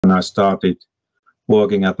when I started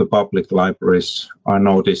working at the public libraries, I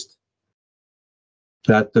noticed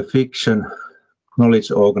that the fiction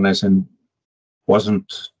knowledge organization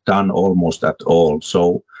wasn't done almost at all.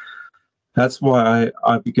 So that's why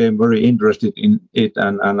I became very interested in it,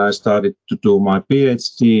 and I started to do my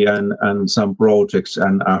PhD and some projects,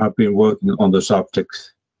 and I have been working on the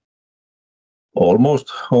subject almost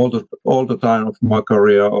all the time of my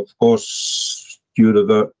career. Of course, due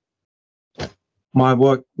to my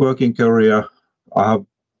working career, I have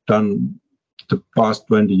done the past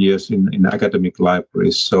 20 years in academic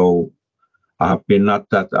libraries, so I have been not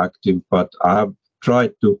that active, but I have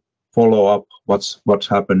tried to follow up what's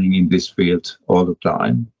happening in this field all the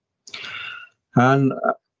time. And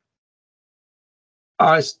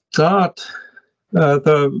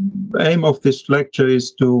the aim of this lecture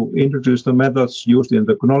is to introduce the methods used in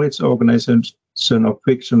the knowledge organization of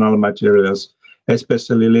fictional materials,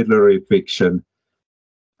 especially literary fiction.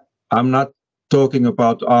 I'm not talking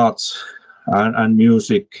about arts and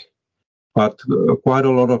music, but quite a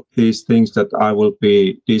lot of these things that I will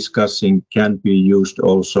be discussing can be used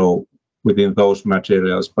also within those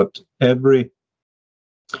materials. But every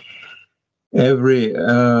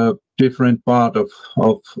different part of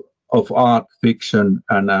art, fiction,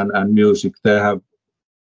 and music, they have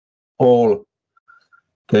all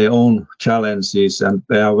their own challenges, and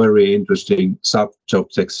they are very interesting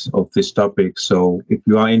subjects of this topic. So if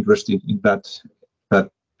you are interested in that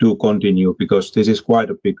do continue, because this is quite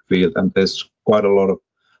a big field and there's quite a lot of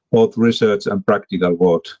both research and practical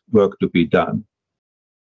work to be done.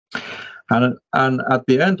 And at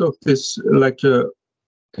the end of this lecture,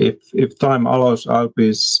 if time allows, I'll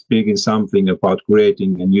be speaking something about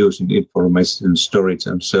creating and using information storage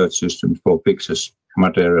and search systems for fictitious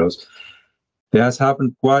materials. There has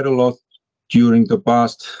happened quite a lot during the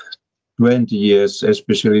past 20 years,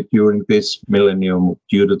 especially during this millennium,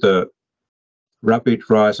 due to the rapid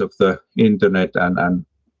rise of the internet and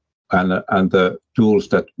the tools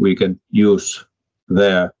that we can use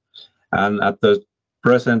there. And at the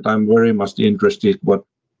present, I'm very much interested what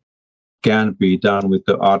can be done with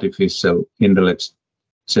the artificial intelligence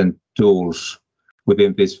tools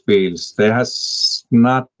within these fields. There has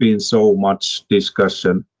not been so much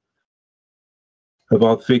discussion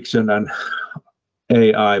about fiction and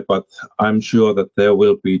AI, but I'm sure that there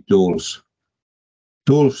will be tools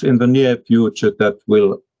in the near future that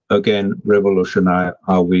will again revolutionize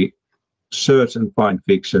how we search and find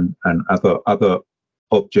fiction and other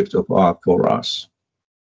objects of art for us.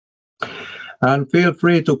 And feel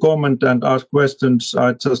free to comment and ask questions.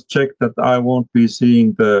 I just checked that I won't be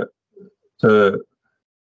seeing the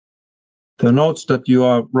notes that you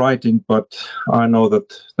are writing, but I know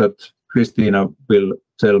that Christina will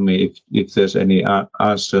tell me if there's any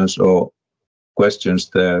answers or questions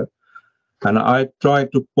there. And I try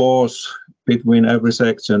to pause between every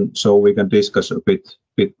section so we can discuss a bit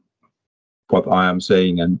what I am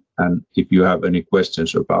saying, and if you have any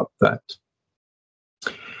questions about that.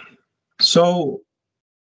 So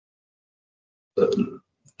the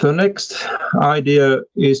next idea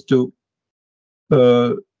is to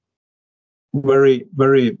very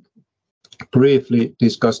briefly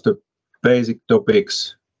discuss the basic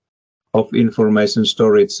topics of information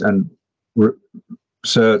storage and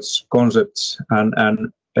search concepts,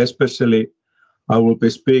 and especially I will be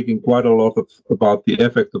speaking quite a lot about the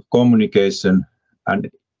effect of communication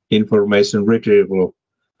and information retrieval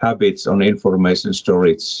habits on information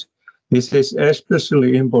storage. This is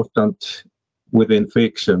especially important within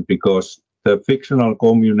fiction because the fictional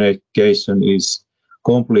communication is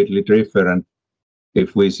completely different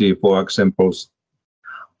if we see, for example,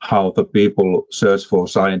 how the people search for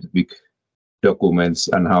scientific documents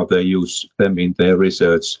and how they use them in their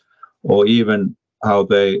research, or even how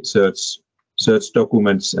they search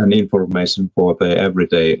documents and information for their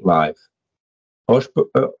everyday life.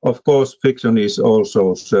 Of course, fiction is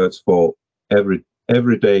also search for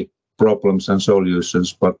everyday problems and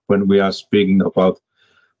solutions, but when we are speaking about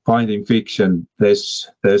finding fiction, there's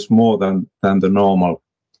more than the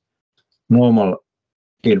normal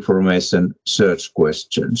information search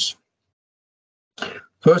questions.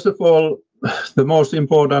 First of all, the most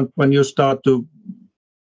important when you start to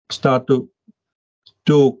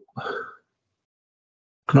do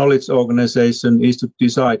knowledge organization is to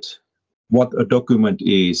decide what a document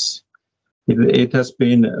is. It has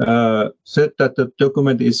been said that the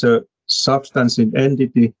document is a substantive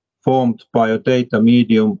entity formed by a data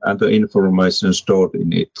medium and the information stored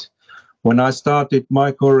in it. When I started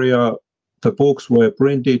my career, the books were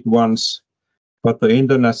printed ones, but the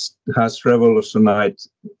internet has revolutionized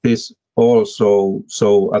this also.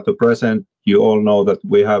 So at the present, you all know that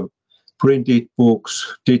we have printed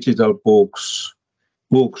books, digital books,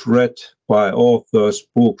 books read by authors,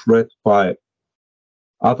 books read by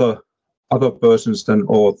other persons than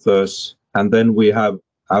authors, and then we have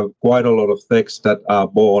quite a lot of texts that are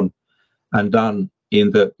born and done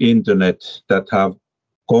in the internet that have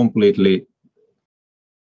completely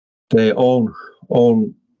their own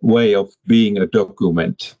way of being a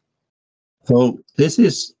document. So this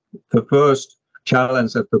is the first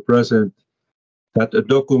challenge at the present, that a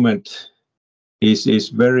document is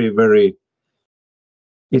very, very,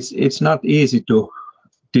 it's not easy to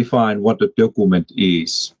define what a document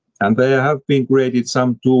is. And there have been created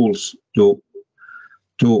some tools to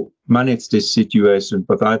manage this situation,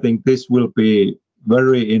 but I think this will be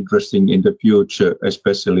very interesting in the future,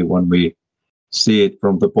 especially when we see it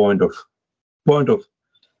from the point of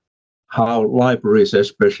how libraries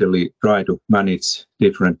especially try to manage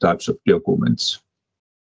different types of documents.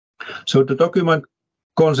 So the document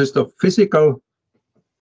consists of physical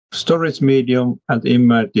storage medium and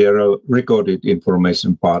immaterial recorded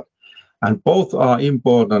information part, and both are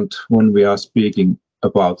important when we are speaking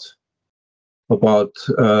about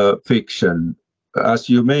fiction. As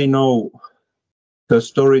you may know, the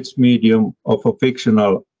storage medium of a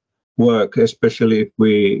fictional work, especially if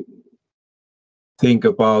we think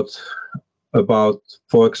about,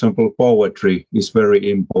 for example, poetry, is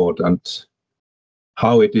very important.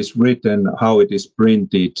 How it is written, how it is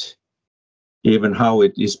printed, even how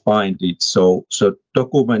it is binded. So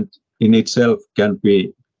document in itself can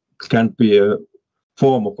be a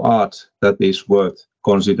form of art that is worth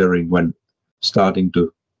considering when starting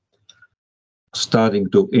to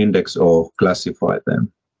index or classify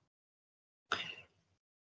them.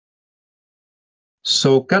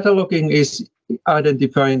 So cataloging is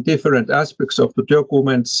identifying different aspects of the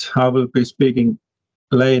documents. I will be speaking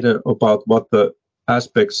later about what the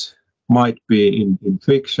aspects might be in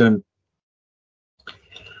fiction.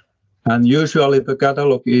 And usually the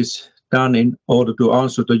catalog is done in order to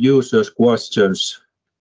answer the user's questions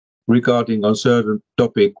regarding on certain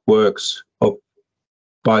topic works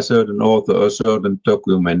by certain author or certain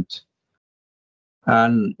document.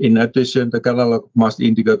 And in addition, the catalog must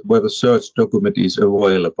indicate whether such document is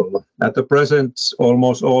available. At the present,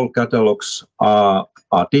 almost all catalogs are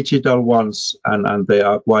digital ones, and they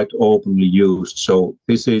are quite openly used. So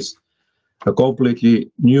this is a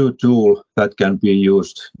completely new tool that can be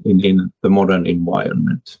used in the modern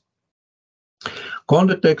environment.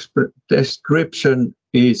 Content description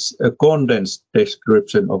is a condensed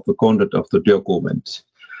description of the content of the document.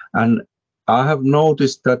 And I have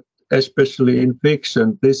noticed that especially in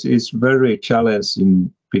fiction, this is very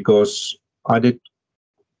challenging, because I did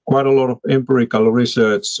quite a lot of empirical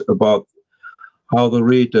research about how the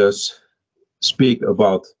readers speak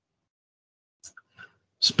about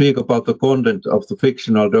the content of the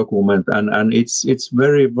fictional document, and it's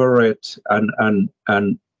very varied, and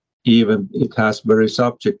even it has very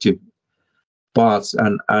subjective parts,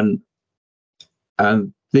 and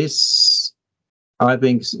this, I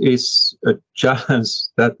think, is a challenge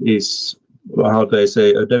that is, how they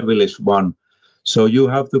say, a devilish one. So you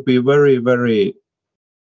have to be very, very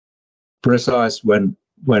precise when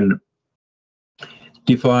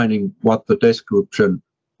defining what the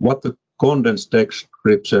condensed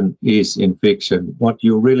description is in fiction, what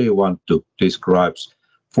you really want to describe,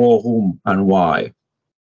 for whom and why.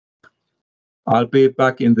 I'll be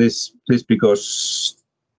back in this because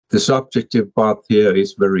the subjective part here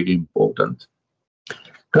is very important.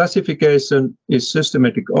 Classification is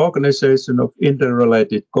systematic organization of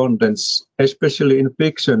interrelated contents, especially in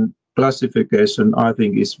fiction. Classification, I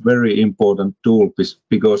think, is very important tool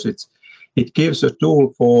because it gives a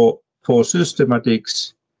tool for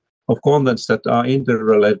systematics of contents that are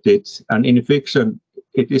interrelated, and in fiction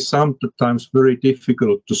it is sometimes very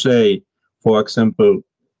difficult to say, for example,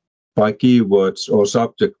 by keywords or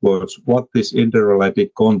subject words, what this interrelated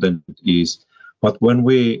content is. But when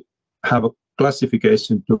we have a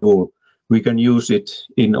classification tool, we can use it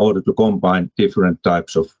in order to combine different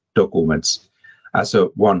types of documents as a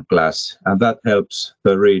one class, and that helps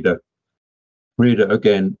the reader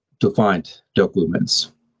again to find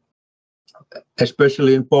documents.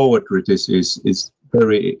 Especially in poetry, this is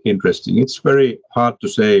very interesting. It's very hard to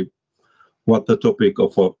say what the topic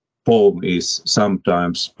of a poem is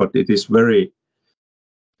sometimes, but it is very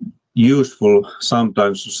useful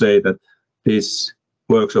sometimes to say that these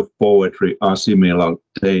works of poetry are similar.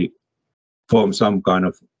 They form some kind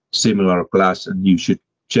of similar class, and you should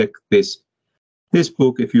check this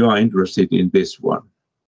book if you are interested in this one.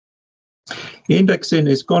 Indexing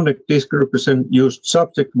is content description used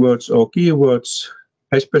subject words or keywords.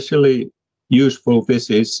 Especially useful this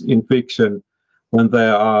is in fiction when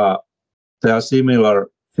there are there are similar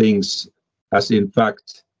things as in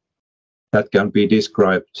fact that can be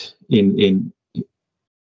described in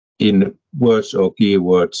words or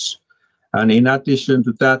keywords. And in addition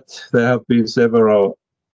to that, there have been several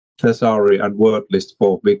thesauri and word lists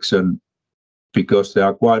for fiction, because there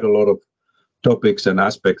are quite a lot of topics and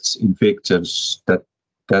aspects in fictions that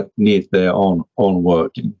need their own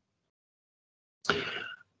wording.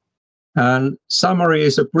 And summary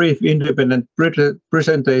is a brief independent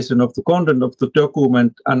presentation of the content of the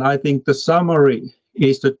document, and I think the summary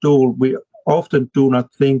is the tool. We often do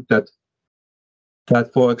not think that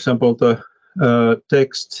for example, the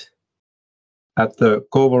text at the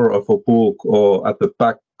cover of a book or at the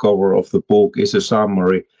back cover of the book is a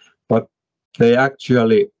summary, but they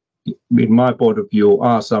actually, in my point of view,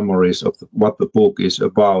 are summaries of what the book is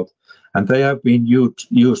about, and they have been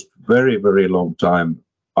used very, very long time.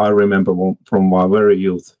 I remember from my very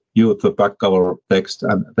youth the back cover text,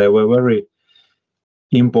 and they were very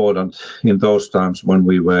important in those times when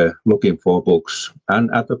we were looking for books. And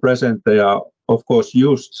at the present, they are of course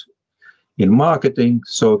used in marketing,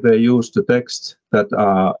 so they use the text that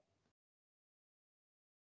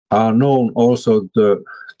are known also to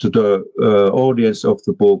the audience of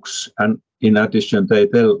the books, and in addition they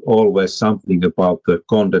tell always something about the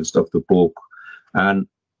contents of the book. And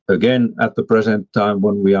again, at the present time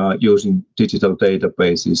when we are using digital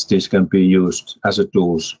databases, this can be used as a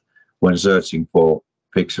tools when searching for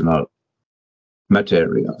fictional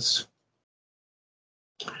materials.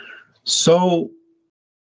 So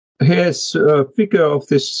here's a figure of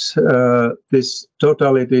this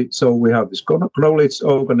totality. So we have this knowledge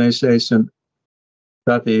organization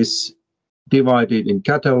that is divided in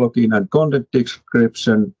cataloging and content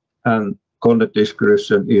description, and content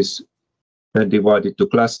description is then divided to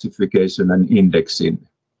classification and indexing.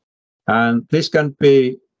 And this can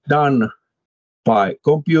be done by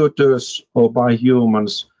computers or by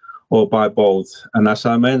humans or by both. And as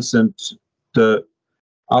I mentioned, the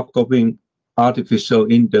upcoming artificial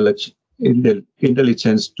intelligence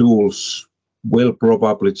tools will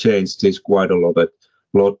probably change this quite a lot,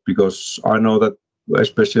 because I know that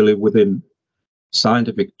especially within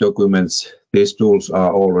scientific documents, these tools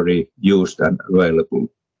are already used and available.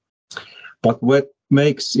 But what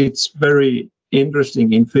makes it very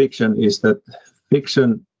interesting in fiction is that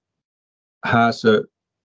fiction has an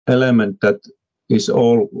element that is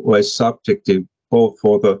always subjective, both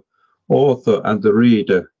for the author and the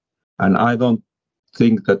reader. And I don't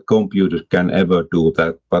think that computers can ever do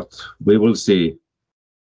that, but we will see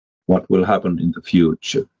what will happen in the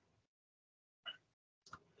future.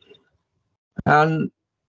 And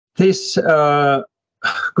this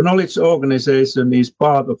knowledge organization is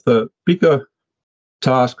part of the bigger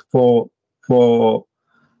task for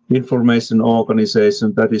information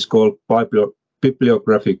organization that is called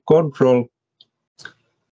bibliographic control.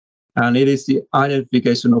 And it is the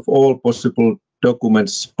identification of all possible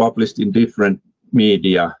documents published in different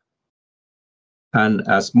media and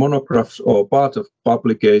as monographs or part of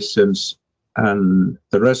publications. And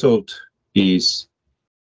the result is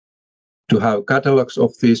to have catalogs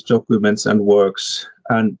of these documents and works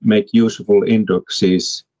and make useful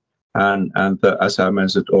indexes and as I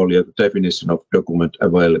mentioned earlier, the definition of document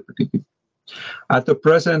availability. At the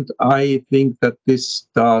present, I think that this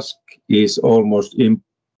task is almost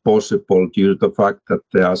impossible due to the fact that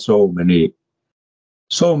there are so many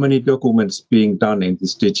documents being done in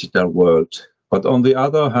this digital world. But on the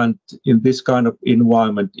other hand, in this kind of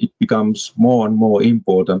environment, it becomes more and more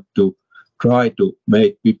important to try to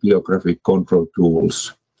make bibliographic control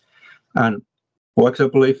tools. And for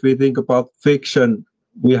example, if we think about fiction,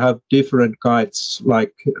 we have different kinds,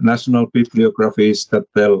 like national bibliographies that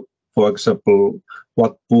tell, for example,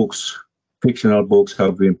 what books, fictional books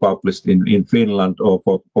have been published in Finland or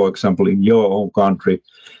for example in your own country.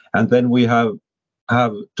 And then we have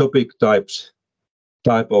topic type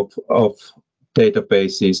of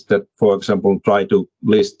databases that, for example, try to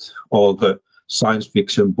list all the science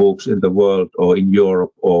fiction books in the world or in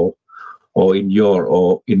Europe or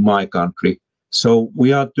in my country. So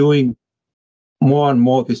we are doing more and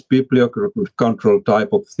more this bibliographic control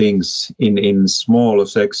type of things in smaller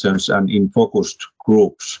sections and in focused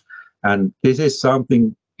groups. And this is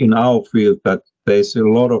something in our field that there's a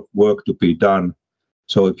lot of work to be done.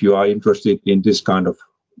 So if you are interested in this kind of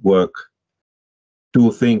work,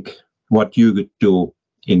 do think what you could do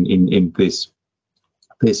in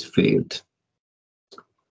this field.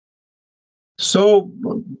 So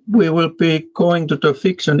we will be going to the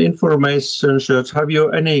fiction information search. Have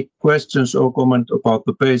you any questions or comment about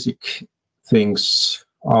the basic things?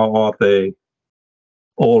 Or are they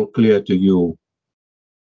all clear to you?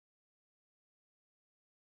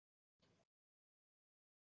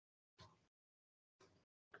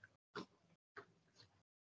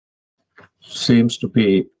 seems to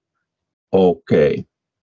be okay.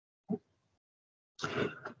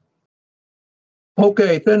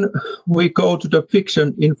 Okay, then we go to the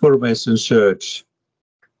fiction information search.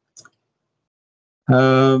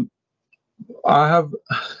 I have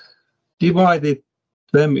divided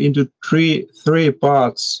them into three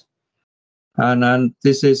parts, and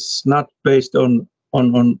this is not based on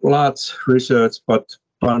large research, but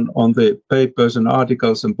on the papers and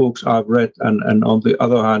articles and books I've read, and on the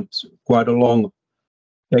other hand, quite a long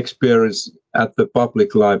experience at the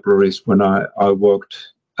public libraries when I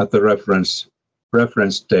worked at the reference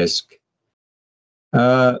desk.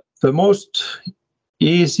 The most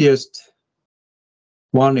easiest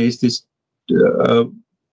one is this: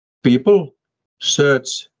 people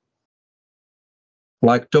search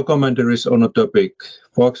like documentaries on a topic.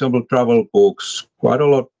 For example, travel books. Quite a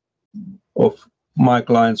lot of my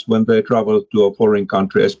clients, when they travel to a foreign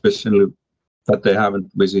country, especially that they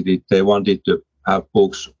haven't visited, they wanted to have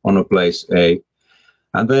books on a place A.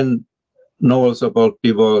 And then novels about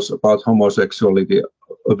divorce, about homosexuality,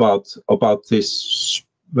 about this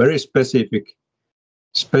very specific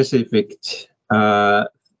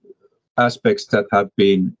aspects that have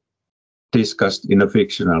been discussed in a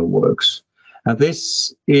fictional works. And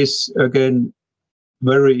this is again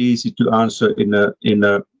very easy to answer in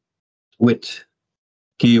a with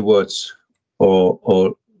keywords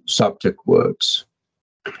or subject words.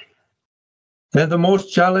 Then the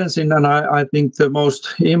most challenging, and I think the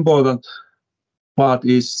most important part,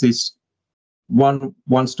 is this: one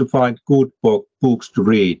wants to find good books to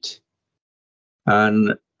read.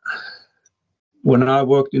 And when I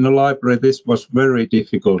worked in a library, this was very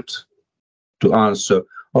difficult to answer.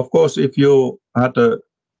 Of course, if you had a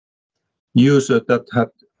user that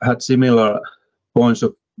had similar points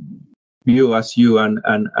of view as you and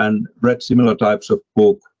read similar types of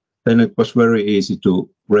book, then it was very easy to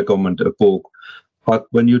recommend a book. But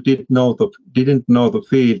when you didn't know the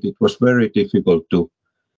field, it was very difficult to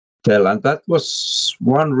tell. And that was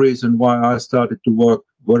one reason why I started to work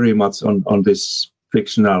very much on this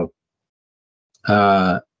fictional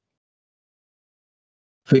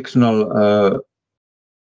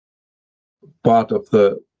part of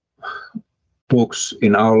the books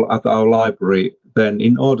at our library, then,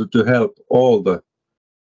 in order to help all the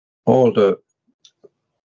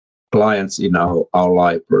clients in our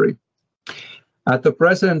library. At the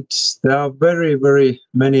present, there are very, very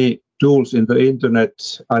many tools in the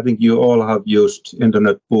internet. I think you all have used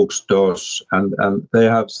internet bookstores, and they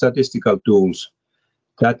have statistical tools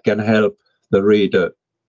that can help the reader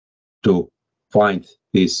to find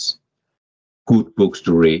these good books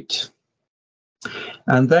to read.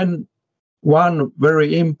 And then one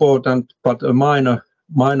very important but a minor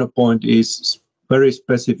point is very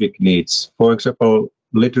specific needs. For example,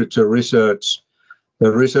 literature research.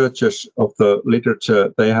 The researchers of the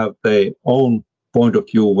literature, they have their own point of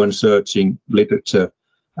view when searching literature,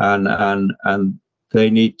 and they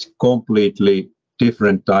need completely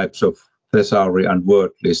different types of thesauri and word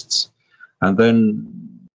lists. And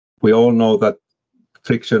then we all know that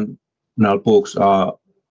fictional books are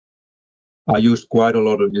used quite a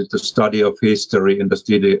lot in the study of history and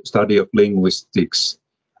the study of linguistics,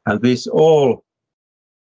 and these all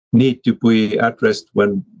need to be addressed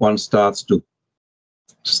when one starts to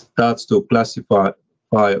classify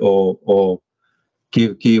or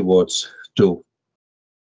give keywords to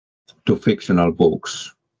fictional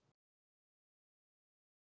books.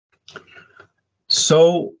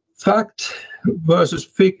 So fact versus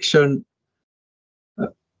fiction.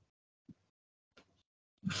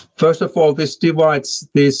 First of all, this divides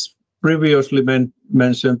this previously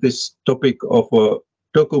mentioned this topic of a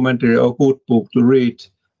documentary or good book to read,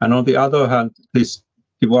 and on the other hand, this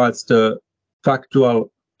divides the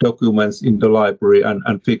factual documents in the library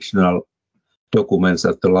and fictional documents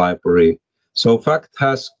at the library. So fact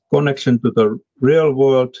has connection to the real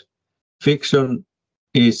world. Fiction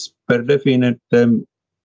is per definition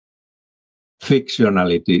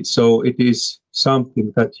fictionality. So it is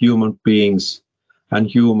something that human beings and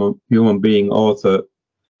human being author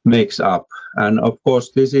makes up. And of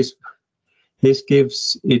course, this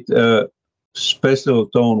gives it a special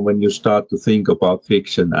tone when you start to think about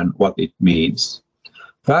fiction and what it means.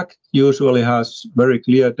 Fact usually has very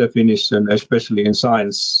clear definition, especially in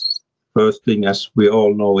science. First thing, as we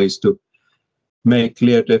all know, is to make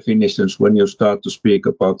clear definitions when you start to speak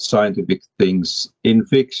about scientific things. In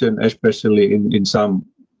fiction, especially in some,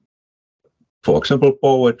 for example,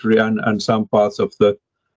 poetry and some parts of the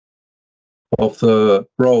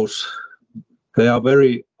prose, they are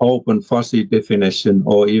very open, fuzzy definition,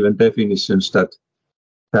 or even definitions that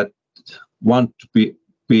want to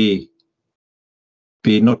be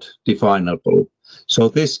be not definable. So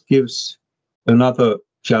this gives another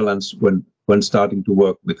challenge when starting to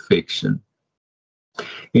work with fiction.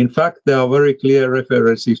 In fact, there are very clear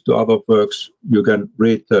references to other works. You can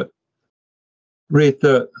read the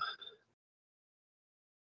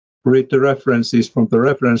references from the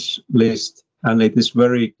reference list, and it is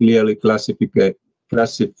very clearly classified.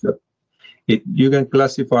 You can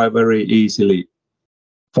classify very easily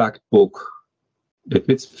fact book. If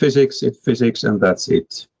it's physics, it's physics, and that's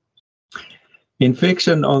it. In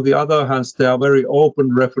fiction, on the other hand, there are very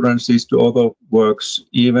open references to other works,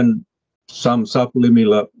 even some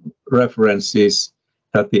subliminal references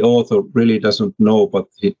that the author really doesn't know, but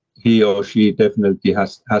he or she definitely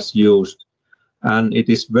has used. And it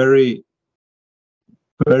is very,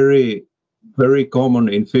 very, very common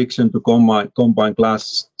in fiction to combine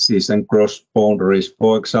classes and cross boundaries.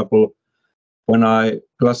 For example, when I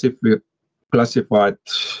classified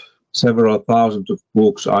several thousands of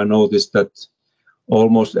books, I noticed that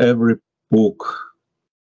almost every book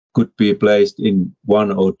could be placed in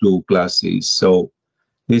one or two classes. So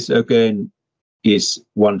this again is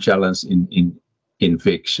one challenge in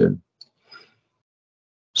fiction.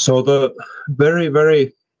 So the very,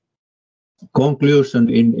 very conclusion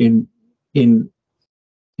in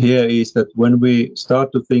here is that when we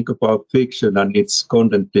start to think about fiction and its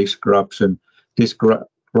content description,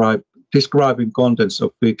 describing contents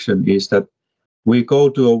of fiction, is that we go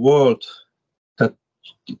to a world that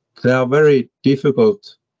there are very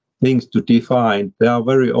difficult things to define. There are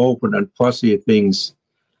very open and fuzzy things,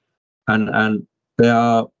 and there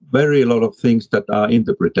are very lot of things that are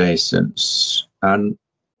interpretations. And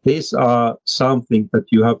these are something that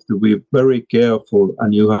you have to be very careful,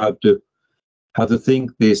 and you have to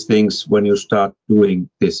think these things when you start doing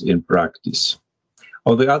this in practice.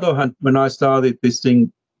 On the other hand, when I started this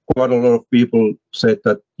thing, quite a lot of people said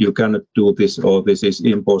that you cannot do this or this is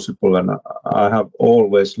impossible, and I have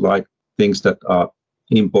always liked things that are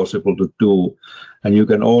impossible to do, and you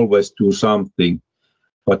can always do something,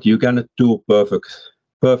 but you cannot do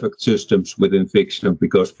perfect systems within fiction,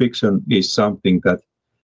 because fiction is something that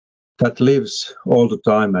lives all the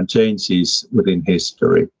time and changes within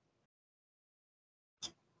history.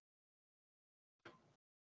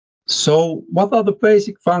 So what are the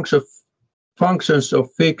basic functions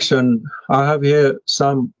of fiction? I have here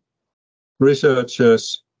some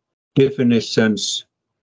researchers' definitions.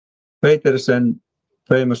 Petersen,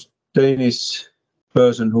 famous Danish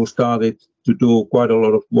person who started to do quite a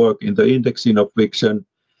lot of work in the indexing of fiction,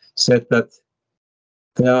 said that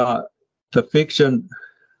the fiction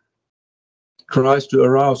tries to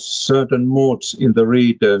arouse certain moods in the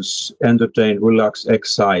readers: entertain, relax,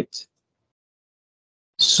 excite.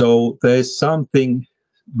 So there's something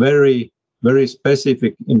very, very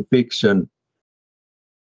specific in fiction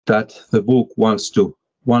that the book wants to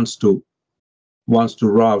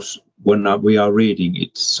rouse when we are reading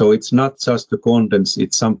it. So it's not just the contents,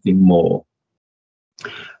 it's something more.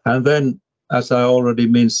 And then, as I already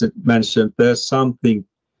mentioned, there's something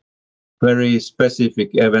very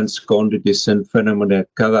specific: events, quantities, and phenomena,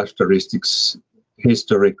 characteristics,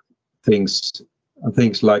 historic things, and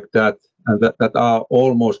things like that, and that are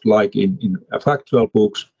almost like in factual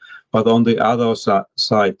books, but on the other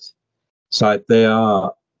side they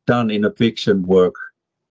are done in a fiction work.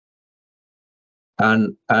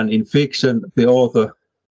 And in fiction, the author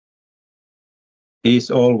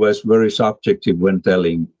is always very subjective when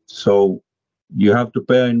telling. So you have to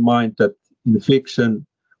bear in mind that in fiction,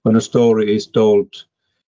 when a story is told,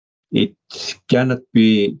 it cannot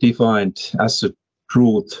be defined as a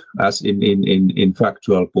truth as in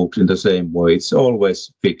factual books in the same way. It's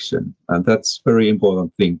always fiction, and that's a very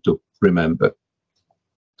important thing to remember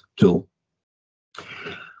too.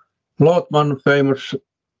 Lotman, famous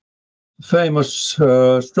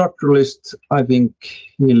structuralist, I think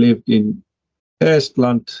he lived in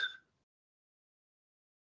Estland,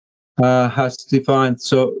 has defined,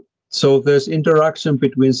 so there's interaction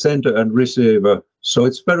between sender and receiver. So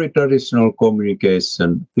it's very traditional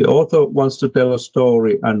communication. The author wants to tell a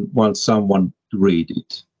story and wants someone to read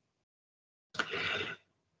it.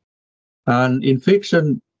 And in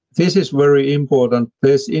fiction, this is very important.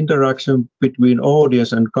 There's interaction between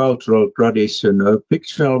audience and cultural tradition. A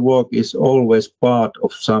fictional work is always part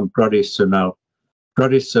of some traditions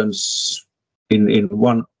in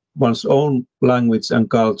one's own language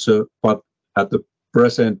and culture, but at the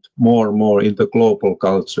present more and more in the global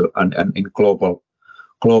culture and in global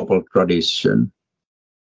tradition.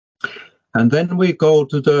 And then we go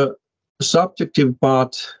to the subjective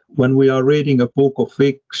part. When we are reading a book of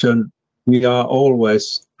fiction, we are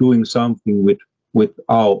always doing something with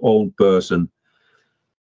our own person.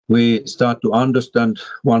 we start to understand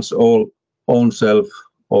one's own self,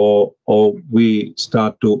 or we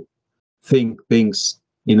start to think things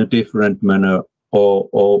in a different manner,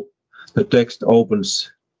 or the text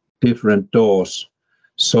opens different doors.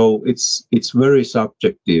 So it's very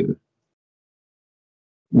subjective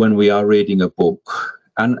when we are reading a book.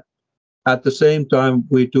 And at the same time,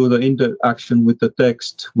 we do the interaction with the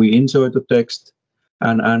text. We enjoy the text,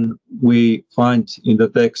 and we find in the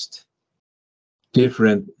text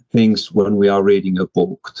different things when we are reading a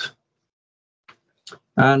book.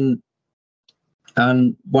 And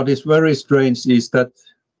what is very strange is that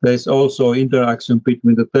there's also interaction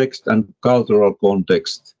between the text and cultural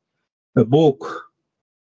context. A book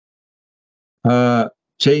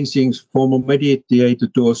changing from a mediator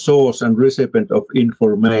to a source and recipient of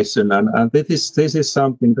information, and this is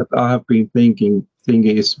something that I have been thinking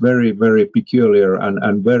is very, very peculiar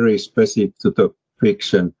and very specific to the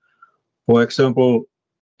fiction. For example,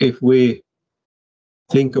 if we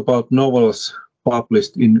think about novels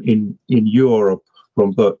published in Europe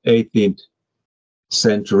from the 18th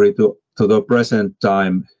century to the present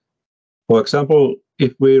time, for example,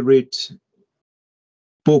 if we read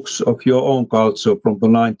books of your own culture from the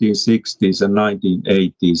 1960s and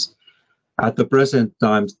 1980s, at the present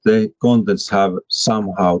times, the contents have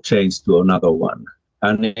somehow changed to another one.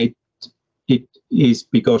 And it is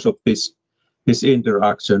because of this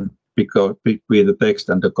interaction between the text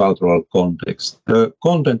and the cultural context. The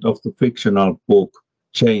content of the fictional book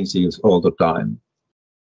changes all the time.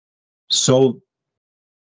 So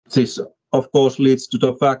this, of course, leads to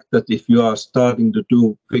the fact that if you are starting to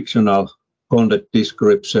do fictional content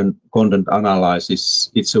description, content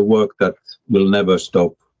analysis, it's a work that will never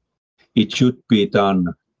stop. It should be done.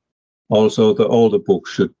 Also, the older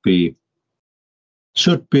books should be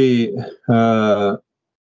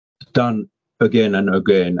done again and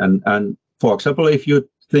again. And for example, if you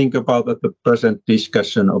think about the present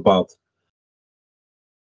discussion about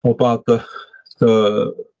the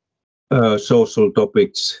social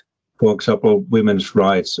topics, for example, women's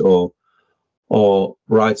rights or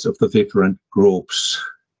rights of the different groups,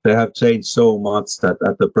 they have changed so much that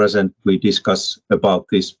at the present we discuss about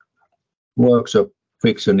these works of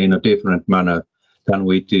fiction in a different manner than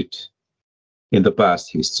we did in the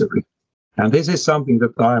past history. And this is something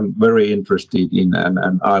that I'm very interested in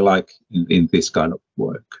and I like in this kind of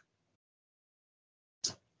work.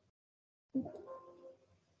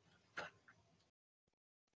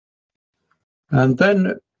 And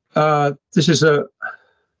then this is a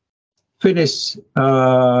Finnish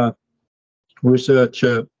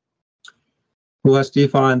researcher who has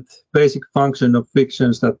defined basic function of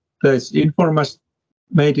fictions, that there's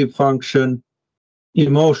informative function,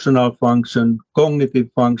 emotional function, cognitive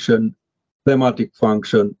function, thematic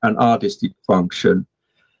function, and artistic function.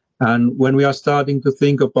 And when we are starting to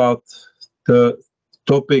think about the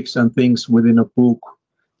topics and things within a book,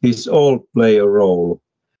 these all play a role.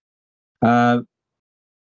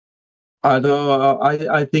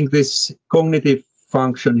 I think this cognitive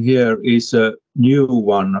function here is a new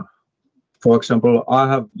one. For example, I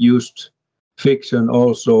have used fiction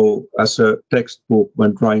also as a textbook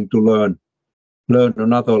when trying to learn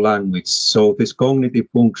another language. So this cognitive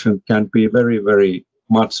function can be very, very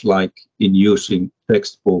much like in using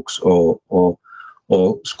textbooks or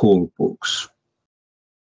school books.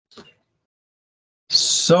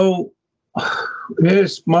 So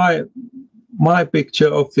here's my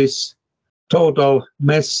picture of this total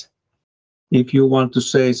mess, if you want to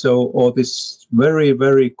say so, or this very,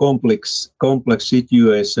 very complex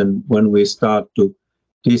situation when we start to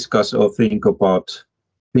discuss or think about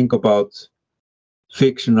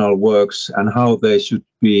fictional works and how they should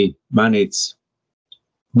be managed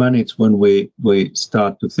when we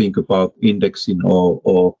start to think about indexing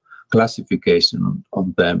or classification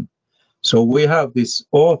on them. So we have this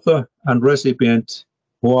author and recipient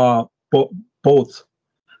who are both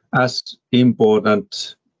as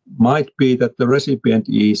important. Might be that the recipient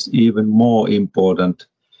is even more important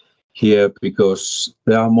here because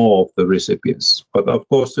there are more of the recipients. But of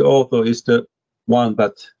course, the author is the one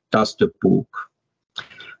that does the book.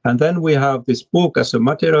 And then we have this book as a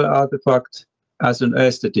material artifact, as an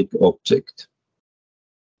aesthetic object.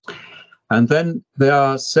 And then there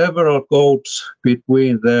are several codes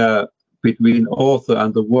between author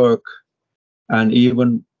and the work, and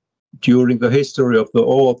even during the history of the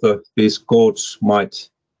author, these codes might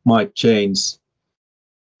change.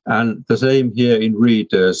 And the same here in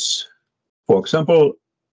readers. For example,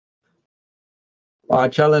 I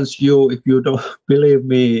challenge you, if you don't believe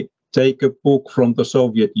me, take a book from the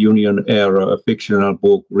Soviet Union era, a fictional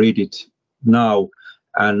book, read it now,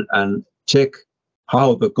 and check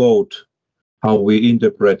how the code how we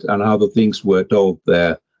interpret and how the things were told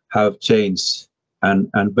there have changed,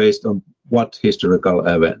 and based on what historical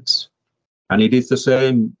events. And it is the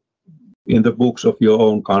same in the books of your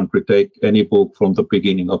own country. Take any book from the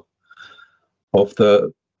beginning of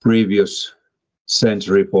the previous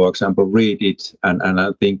century, for example, read it and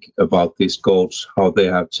think about these codes, how they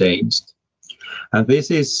have changed. And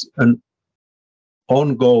this is an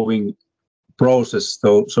ongoing process,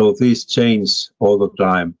 so these change all the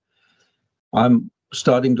time. I'm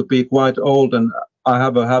starting to be quite old, and I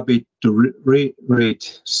have a habit to read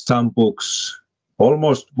some books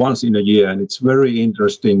almost once in a year, and it's very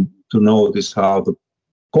interesting to notice how the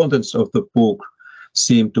contents of the book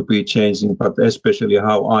seem to be changing, but especially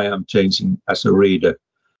how I am changing as a reader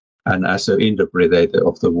and as an interpreter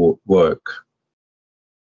of the work.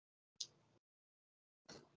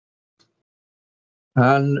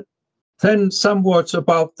 And then some words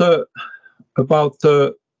about the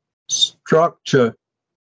structural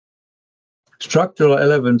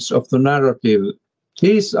elements of the narrative.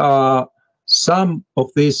 Some of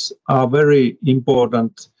these are very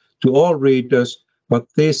important to all readers, but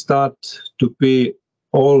they start to be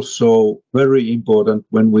also very important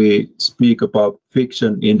when we speak about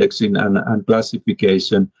fiction indexing and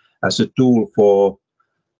classification as a tool for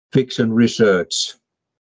fiction research.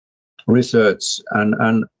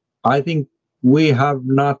 And I think we have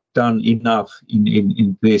not done enough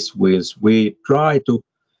in this ways. We try to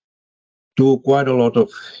do quite a lot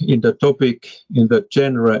of in the topic, in the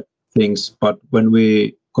genre things, but when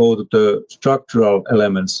we go to the structural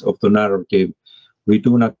elements of the narrative, we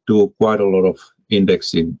do not do quite a lot of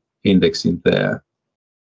indexing there.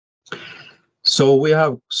 So we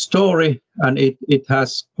have story, and it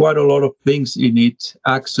has quite a lot of things in it: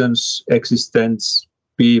 actions, existence,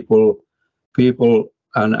 people,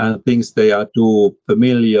 and things they are too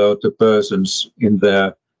familiar to persons in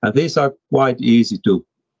there, and these are quite easy to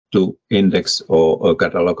index or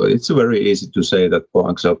catalog. It's very easy to say that, for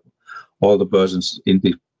example, all the persons in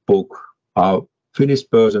this book are Finnish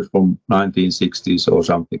persons from 1960s or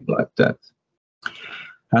something like that.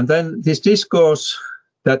 And then this discourse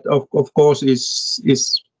that of course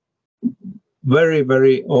is very,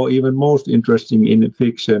 very, or even most interesting in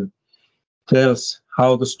fiction, tells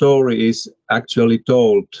how the story is actually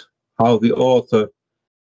told, how the author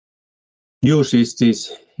uses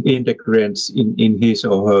these integrants in his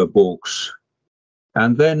or her books.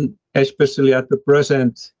 And then, especially at the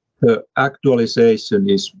present, the actualization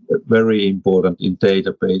is very important in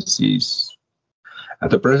databases.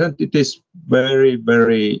 At the present, it is very,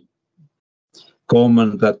 very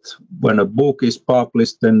common that when a book is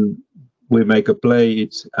published, then we make a play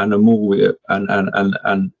it and a movie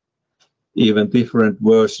and even different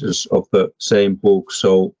versions of the same book.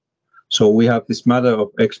 So we have this matter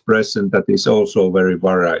of expression that is also very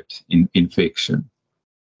varied in fiction.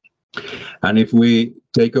 And if we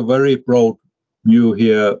take a very broad view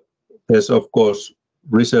here, there's of course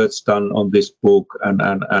research done on this book and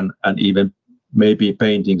even maybe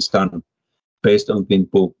paintings done based on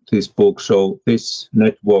this book. So this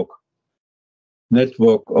network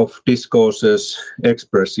of discourses,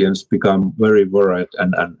 expressions become very varied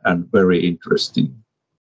and very interesting.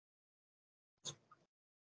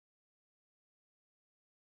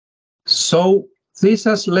 So this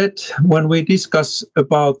has led, when we discuss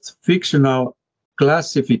about fictional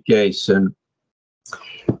classification,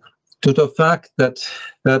 to the fact that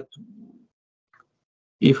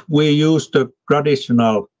if we use the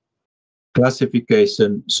traditional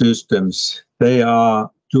classification systems, they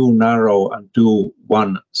are too narrow and too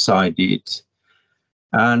one-sided.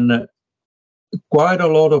 And quite a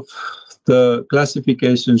lot of the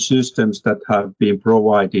classification systems that have been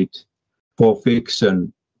provided for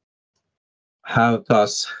fiction have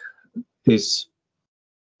thus this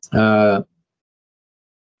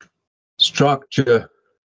structure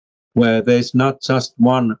where there's not just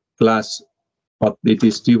one class, but it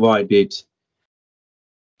is divided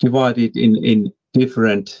in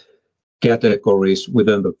different categories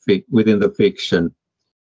within the fiction.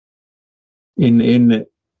 In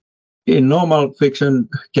normal fiction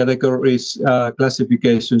categories,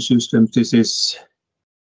 classification systems, this is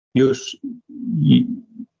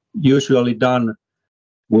usually done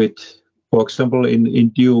with, for example, in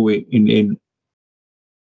Dewey, in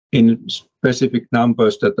specific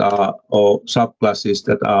numbers that are, or subclasses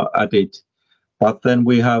that are added. But then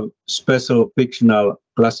we have special fictional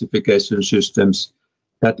classification systems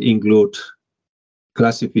that include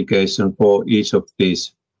classification for each of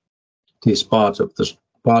these parts of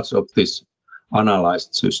this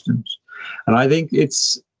analyzed systems. And I think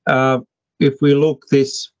it's if we look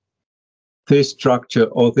this structure,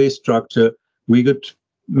 we could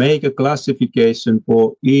make a classification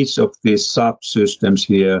for each of these subsystems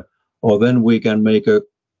here, or then we can make a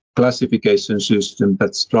classification system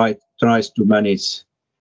that tries to manage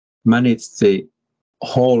the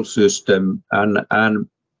whole system. And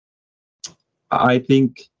I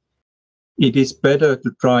think it is better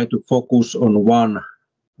to try to focus on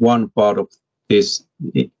one part of this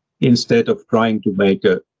instead of trying to make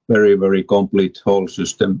a very, very complete whole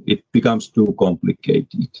system. It becomes too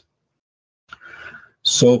complicated.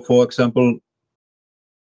 So, for example,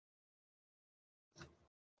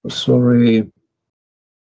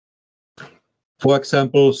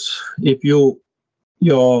 if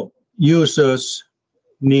your users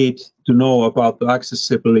need to know about the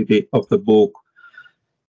accessibility of the book,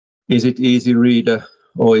 is it easy reader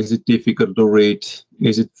or is it difficult to read?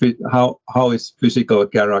 Is it how is physical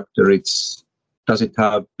character? Does it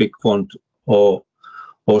have big font or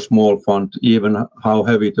small font? Even how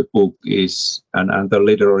heavy the book is and the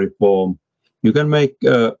literary form. You can make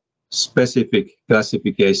a specific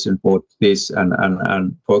classification for this.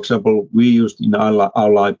 And for example, we used in our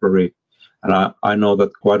library, and I know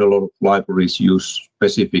that quite a lot of libraries use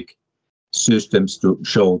specific systems to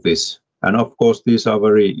show this. And of course, these are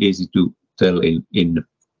very easy to tell in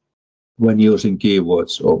when using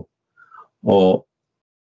keywords or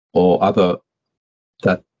other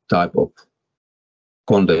that type of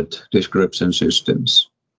content description systems.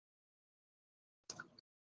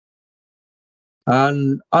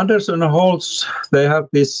 And Anderson and Holtz, they have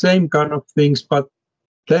these same kind of things, but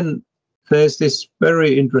then there's this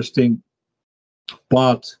very interesting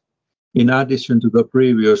part. In addition to the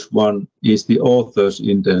previous one is the author's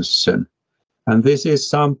intention. And this is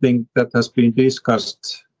something that has been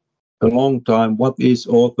discussed a long time. What is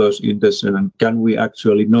author's intention, and can we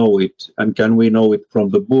actually know it? And can we know it from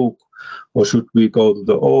the book, or should we go to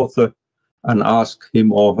the author and ask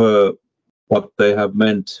him or her what they have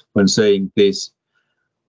meant when saying this?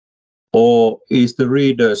 Or is the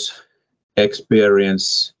reader's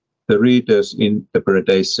experience, the reader's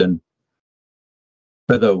interpretation,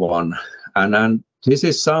 better one? And this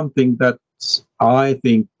is something that I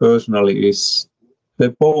think personally is, they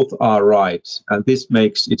both are right, and this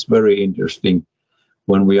makes it very interesting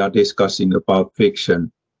when we are discussing about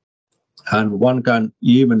fiction. And one can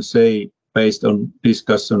even say, based on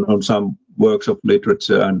discussion on some works of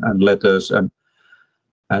literature and letters and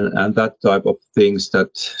that type of things, that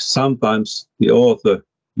sometimes the author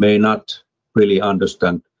may not really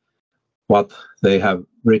understand what they have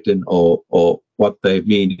written or what they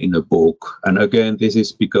mean in a book. And again, this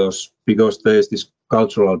is because there's this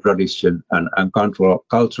cultural tradition and cultural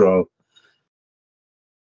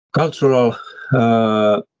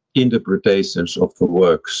interpretations of the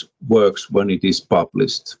works when it is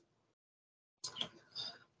published.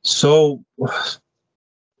 So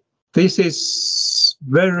this is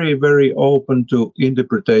very, very open to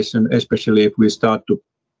interpretation, especially if we start to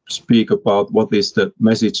speak about what is the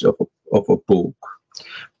message of a book.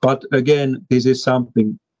 But again, this is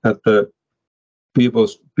something that the people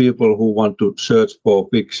who want to search for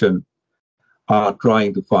fiction are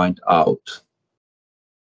trying to find out.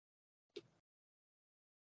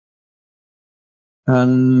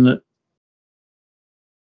 And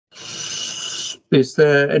is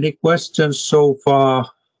there any questions so far?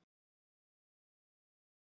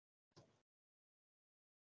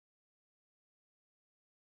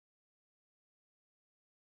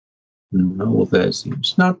 No, there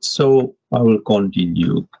seems not, so I will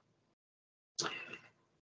continue.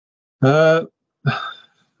 Then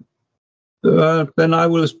I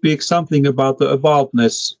will speak something about the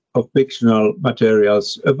aboutness of fictional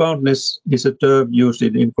materials. Aboutness is a term used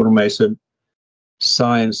in information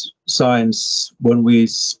science when we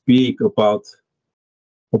speak about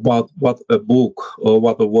what a book or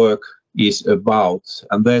what a work is about.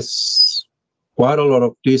 And there's quite a lot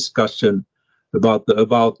of discussion about the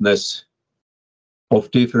aboutness of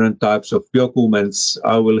different types of documents.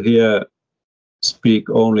 I will here speak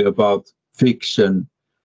only about fiction.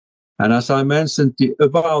 And as I mentioned, the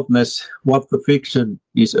aboutness, what the fiction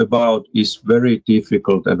is about, is very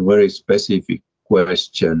difficult and very specific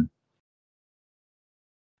question.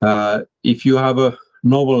 If you have a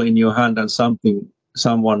novel in your hand and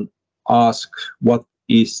someone asks what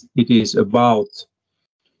it is about,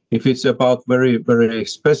 if it's about very, very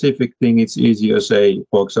specific thing, it's easier to say,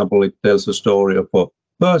 for example, it tells a story of a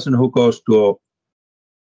person who goes to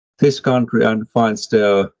this country and finds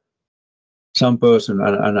there some person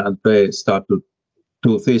and they start to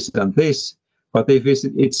do this and this. But if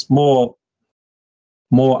it's more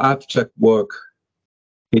abstract work,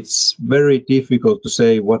 it's very difficult to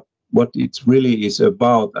say what it really is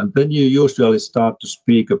about. And then you usually start to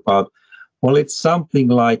speak about Well, it's something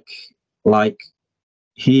like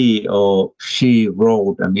he or she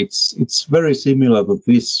wrote, and it's very similar to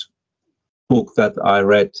this book that I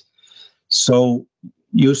read. So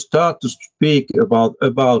you start to speak about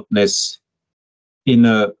aboutness in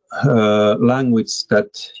a language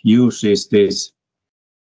that uses these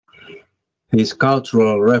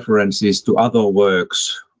cultural references to other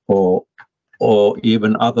works or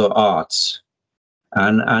even other arts.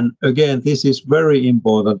 And again, this is very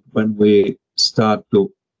important when we start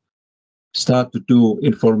to do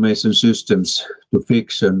information systems to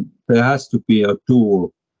fiction. There has to be a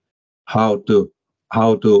tool how to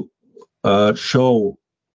show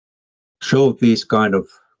these kind of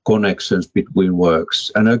connections between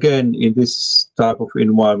works. And again, in this type of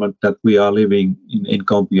environment that we are living in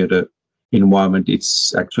computer environment,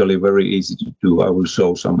 it's actually very easy to do. I will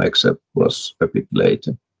show some examples a bit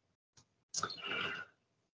later.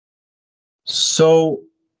 So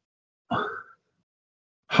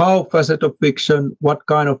how facet of fiction, what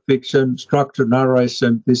kind of fiction, structured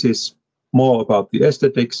narration, this is more about the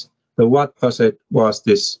aesthetics. The what facet was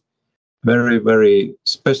this very, very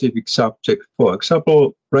specific subject. For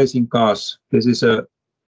example, racing cars. This is a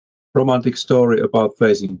romantic story about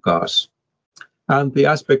racing cars. And the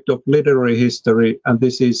aspect of literary history, and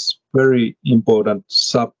this is very important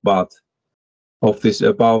subpart of this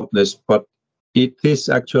aboutness, but this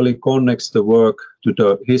actually connects the work to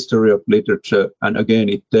the history of literature, and again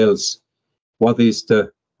it tells what is the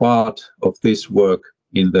part of this work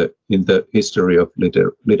in the history of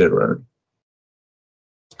literary.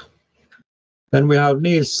 Then we have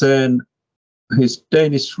Nielsen, his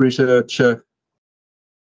Danish researcher.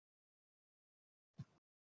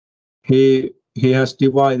 He has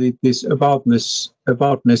divided these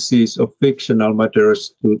aboutnesses of fictional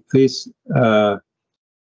matters to these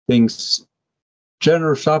things: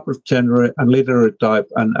 genre, subgenre, and literary type.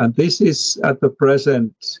 And this is at the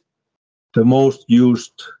present the most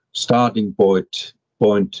used starting point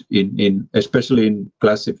in especially in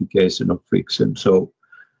classification of fiction. So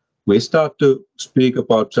we start to speak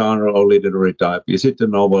about genre or literary type. Is it a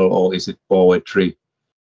novel or is it poetry?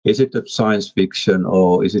 Is it a science fiction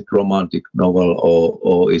or is it romantic novel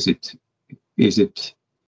or is it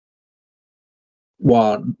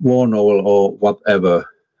war novel or whatever?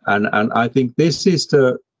 And I think this is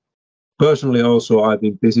personally also, I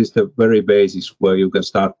think this is the very basis where you can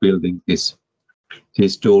start building these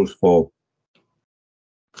tools for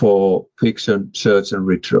fiction search and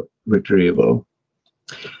retrieval.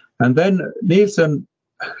 And then Nielsen,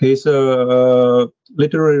 he's a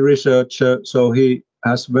literary researcher, so he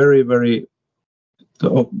has he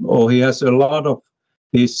has a lot of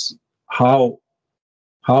this how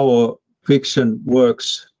a fiction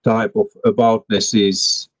works type of aboutness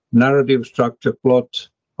is narrative structure, plot,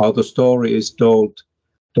 how the story is told,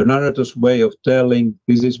 the narrator's way of telling.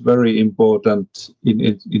 This is very important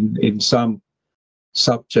in some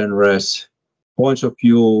subgenres. Points of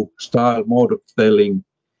view, style, mode of telling,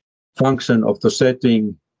 function of the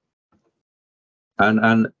setting,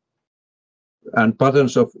 and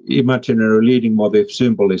patterns of imaginary leading motive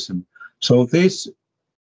symbolism. So this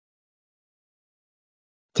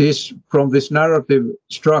from this narrative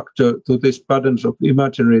structure to these patterns of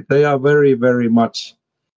imaginary, they are very, very much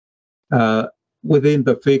within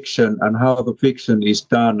the fiction and how the fiction is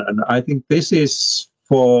done. And I think this is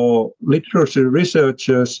for literature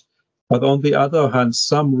researchers, but on the other hand,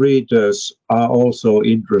 some readers are also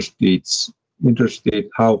interested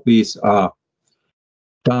how these are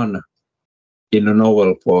done in a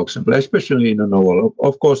novel, for example, especially in a novel,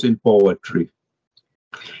 of course in poetry.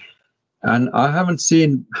 And I haven't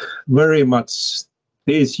seen very much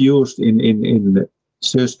these used in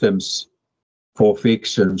systems for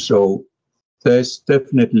fiction, so there's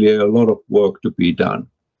definitely a lot of work to be done.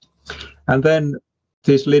 And then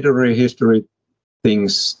these literary history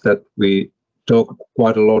things that we talk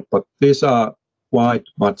quite a lot, but these are quite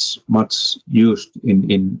much used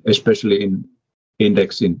in especially in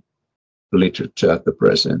indexing literature at the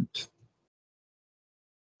present.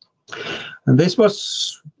 And this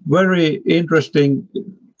was very interesting.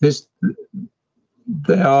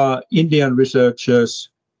 There are Indian researchers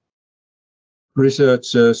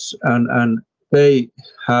and they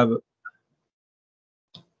have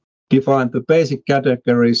defined the basic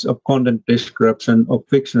categories of content description of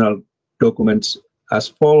fictional documents as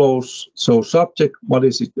follows. So subject, what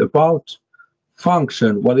is it about?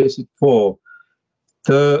 Function, what is it for?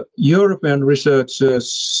 The European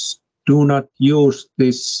researchers do not use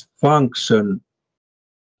this function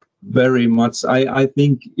very much. I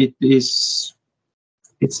think it's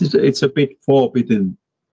a bit forbidden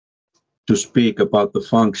to speak about the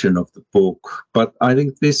function of the book, but I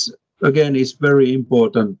think this again is very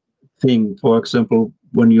important thing. For example,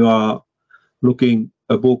 when you are looking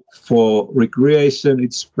a book for recreation,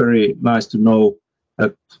 it's very nice to know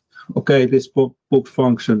that, okay, this book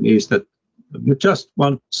function is that you just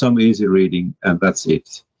want some easy reading and that's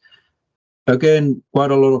it. Again,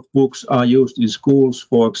 quite a lot of books are used in schools,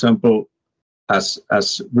 for example,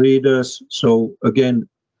 as readers. So again,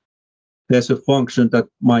 there's a function that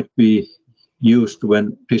might be used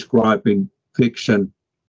when describing fiction.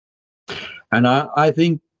 And I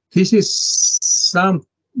think this is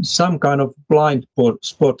some kind of blind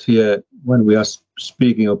spot here when we are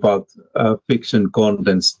speaking about fiction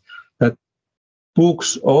contents, that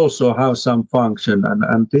books also have some function,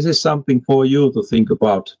 and this is something for you to think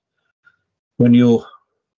about when you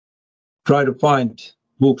try to find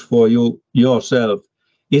books for you yourself.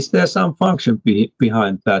 Is there some function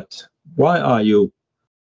behind that? Why are you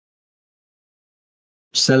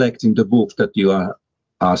selecting the books that you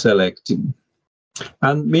are selecting?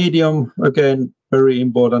 And medium, again, very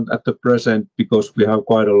important at the present, because we have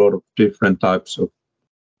quite a lot of different types of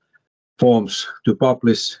forms to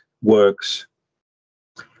publish works.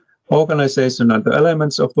 Organization and the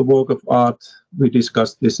elements of the work of art, we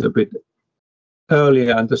discussed this a bit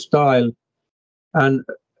earlier, and the style. And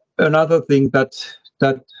another thing that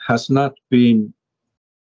has not been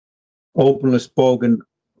openly spoken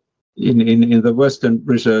in the Western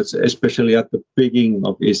research, especially at the beginning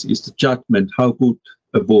of is the judgment, how good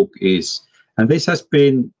a book is. And this has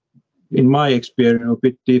been, in my experience, a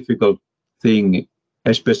bit difficult thing,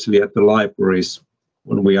 especially at the libraries,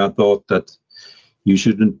 when we are taught that you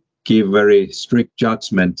shouldn't give very strict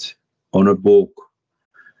judgment on a book.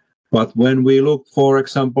 But when we look, for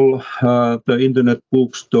example, the internet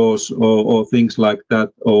bookstores or things like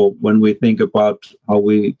that, or when we think about how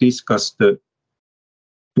we discuss the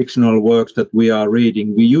fictional works that we are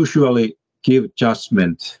reading, we usually give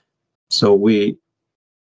judgment. So we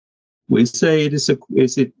say it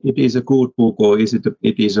is a good book, or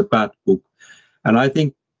it is a bad book. And I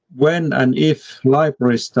think when and if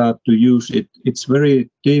libraries start to use it, it's very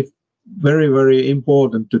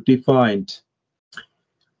important to define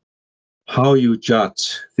how you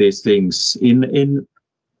judge these things. In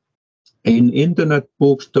internet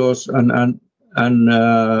bookstores and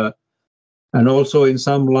also in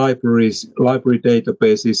some library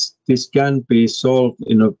databases, this can be solved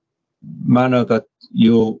in a manner that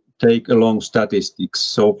you take along statistics.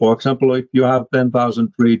 So, for example, if you have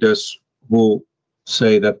 10,000 readers who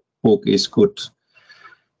say that book is good,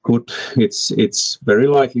 it's very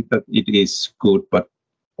likely that it is good. But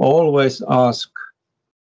always ask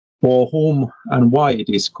for whom and why it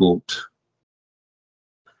is good.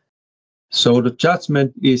 So the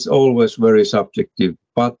judgment is always very subjective,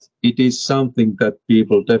 but it is something that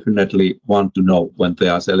people definitely want to know when they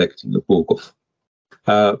are selecting a book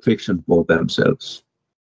of fiction for themselves.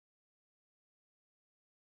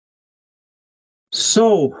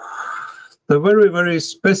 So the very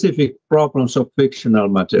specific problems of fictional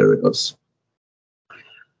materials.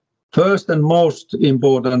 First and most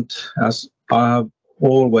important, as I have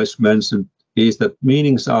always mentioned, is that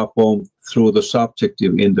meanings are formed through the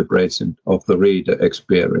subjective interpretation of the reader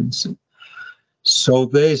experience. So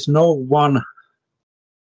there is no one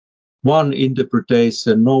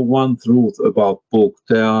interpretation, no one truth about book.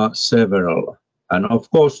 There are several. And of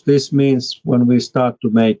course, this means when we start to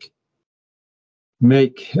make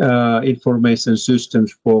information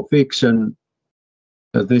systems for fiction,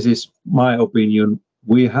 this is my opinion,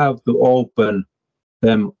 we have to open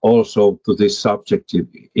them also to this subjective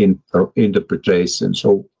interpretation.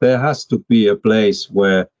 So there has to be a place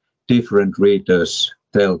where different readers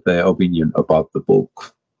tell their opinion about the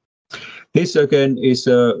book. This again is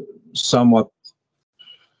a somewhat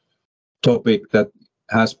topic that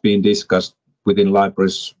has been discussed within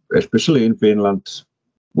libraries, especially in Finland,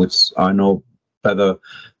 which I know better.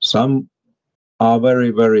 Some are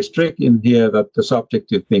very strict in here that the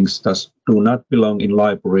subjective things do not belong in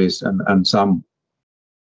libraries, and some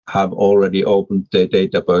have already opened their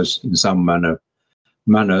database in some manner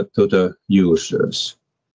to the users.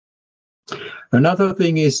 Another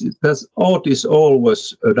thing is that art is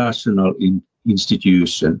always a national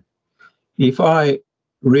institution. If I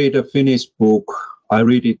read a Finnish book, I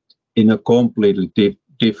read it in a completely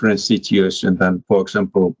different situation than, for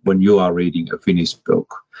example, when you are reading a Finnish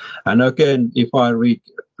book. And again, if I read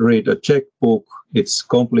a Czech book, it's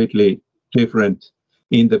completely different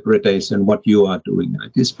interpretation what you are doing.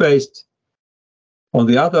 It is based, on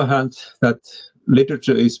the other hand, that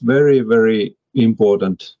literature is very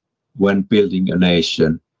important when building a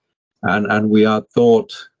nation, and we are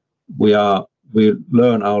taught, we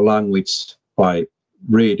learn our language by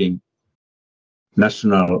reading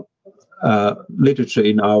national literature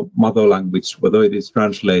in our mother language, whether it is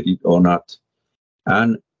translated or not.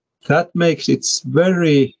 And that makes it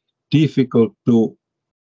very difficult to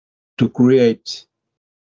create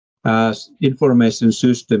information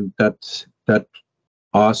system that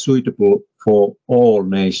are suitable for all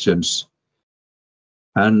nations.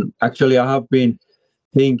 And actually, I have been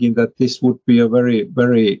thinking that this would be a very,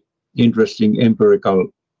 very interesting empirical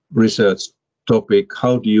research topic.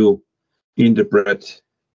 How do you interpret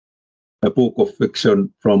a book of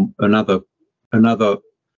fiction from another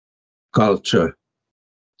culture?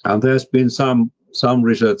 And there's been some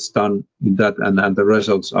research done in that, and the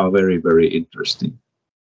results are very, very interesting.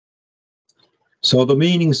 So the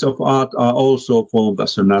meanings of art are also formed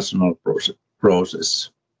as a national process.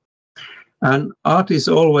 And art is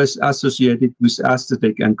always associated with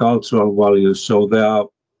aesthetic and cultural values. So there are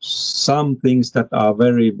some things that are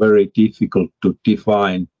very, very difficult to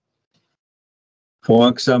define. For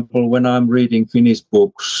example, when I'm reading Finnish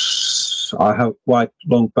books, I have quite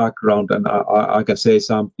long background, and I can say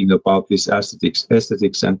something about these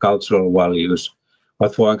aesthetics and cultural values.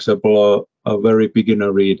 But for example, a very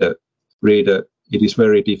beginner reader, it is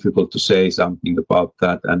very difficult to say something about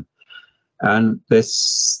that. And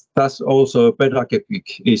that's also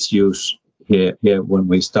pedagogic issues here when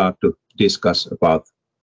we start to discuss about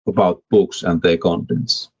books and their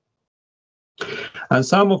contents. And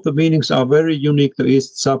some of the meanings are very unique to each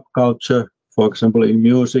subculture. For example, in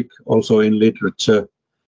music, also in literature,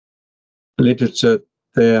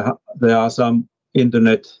 there are some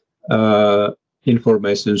internet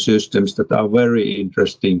information systems that are very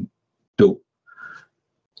interesting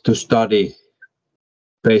to study,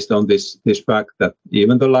 based on this fact that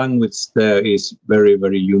even the language there is very,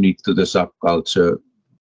 very unique to the subculture.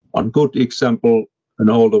 One good example, an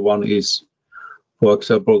older one, is, for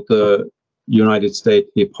example, the United States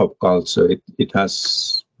hip-hop culture. It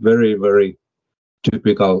has very, very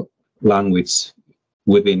typical language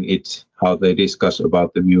within it, how they discuss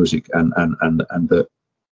about the music and the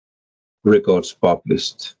records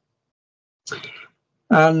published.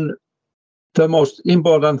 And the most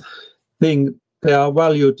important thing, they are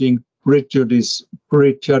valuing prejudices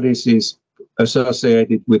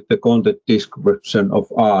associated with the content description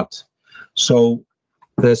of art. So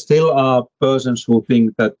there still are persons who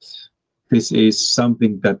think that this is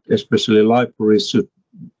something that especially libraries should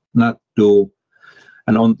not do.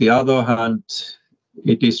 And on the other hand,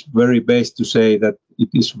 it is very base to say that it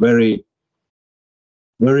is very,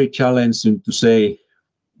 very challenging to say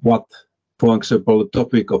what, for example, the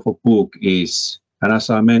topic of a book is. And as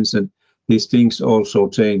I mentioned, these things also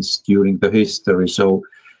change during the history. So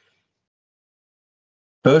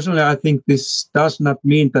personally, I think this does not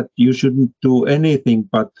mean that you shouldn't do anything,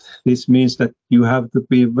 but this means that you have to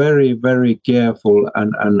be very, very careful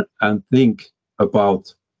and think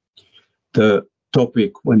about the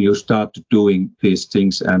topic when you start doing these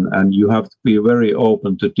things, and you have to be very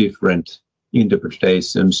open to different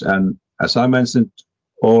interpretations. And as I mentioned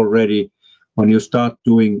already, when you start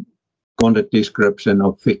doing content description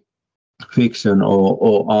of fiction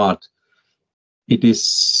or art, it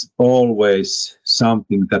is always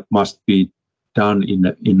something that must be done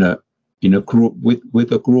in a group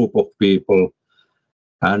with a group of people,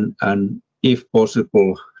 and if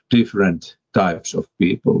possible, different types of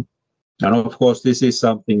people. And of course, this is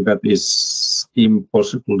something that is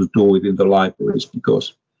impossible to do within the libraries,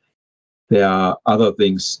 because there are other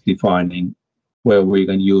things defining where we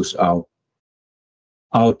can use our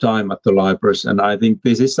time at the libraries. And I think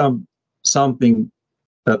this is something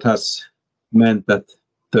that has meant that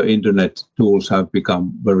the internet tools have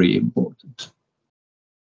become very important.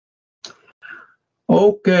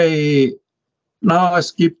 Okay, now I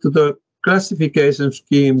skip to the classification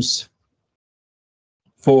schemes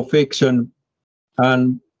for fiction.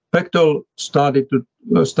 And Bechtel started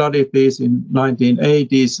to study this in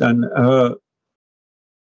 1980s, and her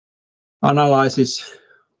analysis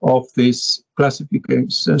of these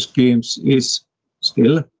classification schemes is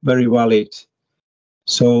still very valid.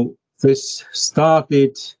 So this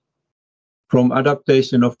started from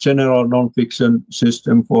adaptation of general non-fiction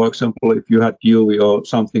system. For example, if you had Dewey or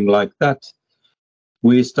something like that,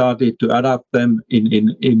 we started to adapt them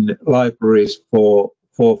in libraries for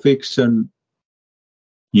fiction.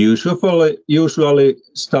 Usually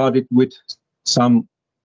started with some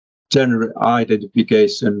genre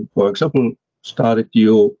identification. For example, started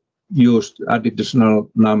to use additional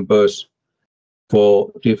numbers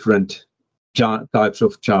for different types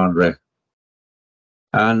of genre.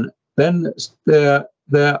 And then there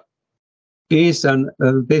is, and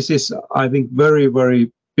this is, I think, very,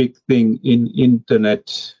 very big thing in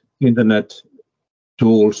internet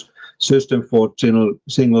tools. system for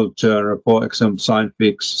single genre, for example,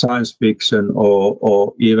 science fiction,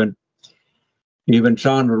 or even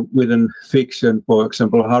genre within fiction. For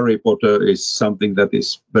example, Harry Potter is something that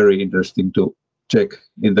is very interesting to check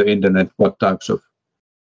in the internet, what types of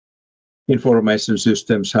information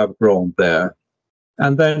systems have grown there.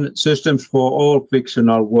 And then systems for all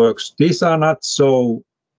fictional works. These are not so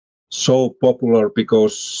popular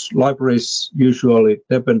because libraries usually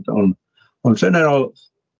depend on general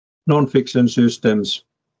non-fiction systems.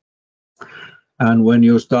 And when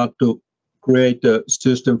you start to create a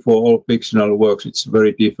system for all fictional works, it's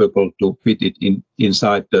very difficult to fit it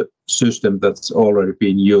inside the system that's already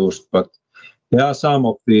been used. But there are some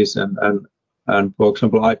of these, and for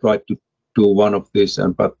example, I tried to do one of these,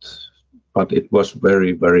 but it was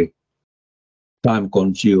very, very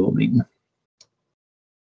time-consuming.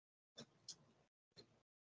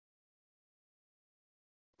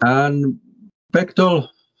 And Bechtel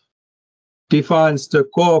defines the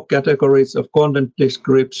core categories of content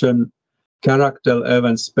description, character,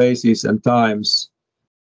 events, spaces, and times.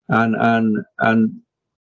 And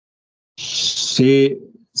she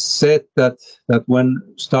said that when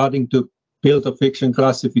starting to build a fiction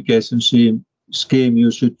classification scheme,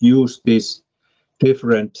 you should use these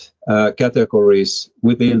different categories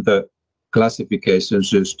within the classification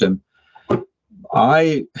system.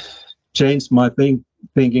 I changed my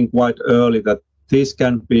thinking quite early that this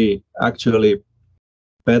can be actually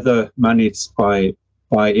better managed by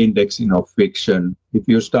indexing of fiction. If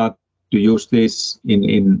you start to use this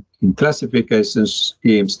in classification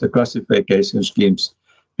schemes, the classification schemes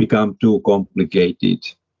become too complicated.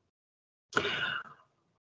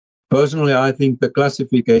 Personally, I think the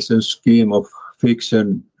classification scheme of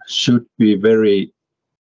fiction should be very,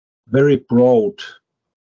 very broad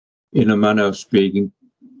in a manner of speaking.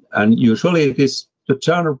 And usually the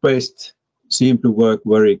genre-based seem to work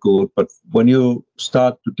very good, but when you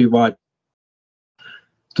start to divide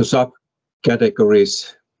the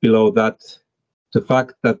subcategories below that, the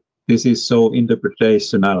fact that this is so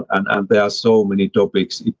interpretational and there are so many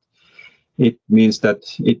topics, it means that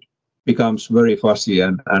it becomes very fuzzy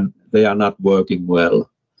and they are not working well.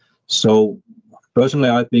 So personally,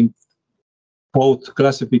 I think both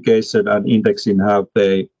classification and indexing have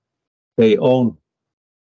their own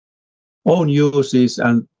uses,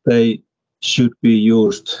 and they should be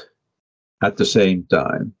used at the same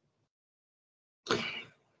time.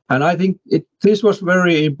 And I think this was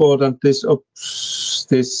very important, this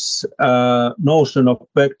notion of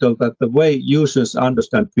Bechtel, that the way users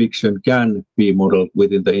understand fiction can be modeled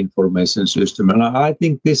within the information system. And I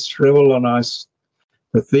think this revolutionized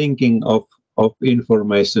the thinking of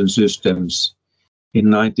information systems in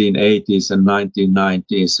 1980s and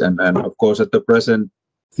 1990s. And of course, at the present,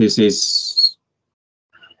 this is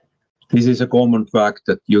a common fact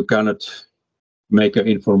that you cannot make an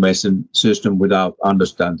information system without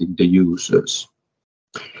understanding the users.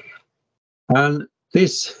 And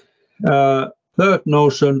this third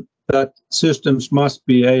notion that systems must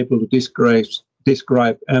be able to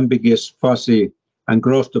describe ambiguous, fuzzy, and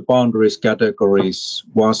cross the boundaries categories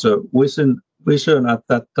was a vision at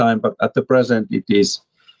that time, but at the present it is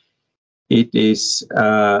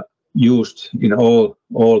used in all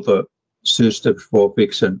the systems for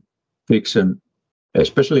fiction,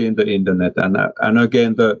 especially in the internet. And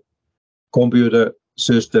again, the computer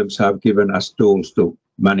systems have given us tools to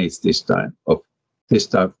manage this type of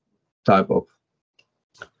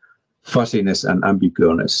fuzziness and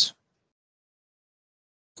ambiguousness.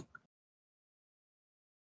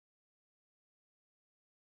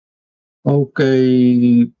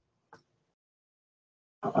 Okay,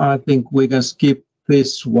 I think we can skip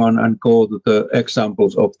this one and go to the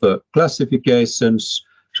examples of the classifications.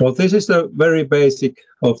 So this is the very basic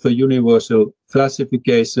of the universal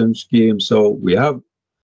classification scheme. So we have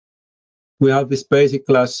this basic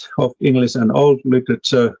class of English and old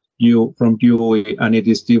literature from Dewey, and it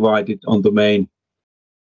is divided on the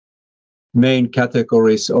main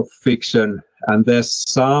categories of fiction. And there's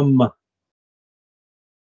some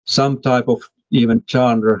type of even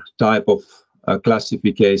genre type of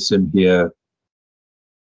classification here,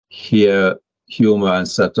 humor and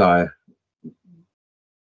satire.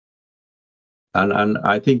 And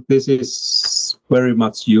I think this is very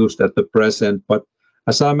much used at the present. But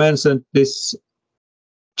as I mentioned, this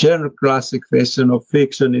genre classification of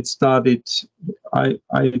fiction, it started, I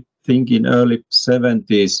think, in early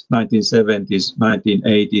 1970s,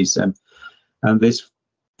 1980s, and this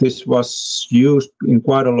was used in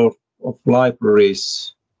quite a lot of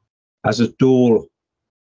libraries as a tool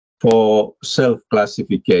for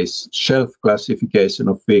self-classification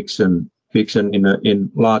of fiction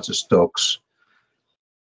in larger stocks.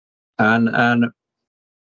 and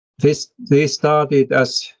this started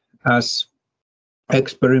as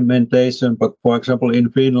experimentation, but for example in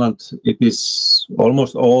Finland it is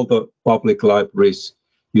almost all the public libraries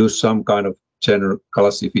use some kind of general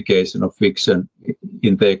classification of fiction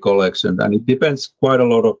in their collection, and it depends quite a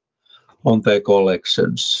lot on their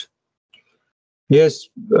collections. Yes,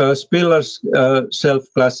 Spiller's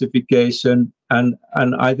self-classification, and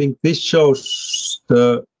I think this shows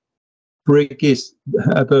the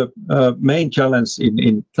main challenge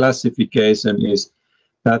in classification is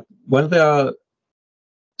that when there are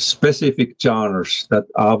specific genres that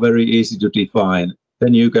are very easy to define,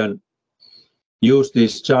 then you can use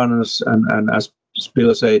these genres, and as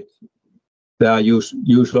Spiller said, they are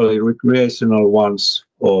usually recreational ones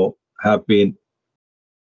or have been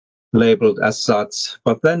labeled as such.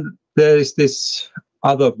 But then there is this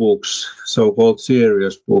other books, so-called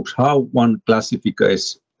serious books, how one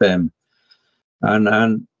classifies them.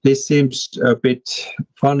 And this seems a bit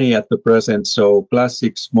funny at the present. So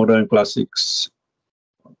classics, modern classics,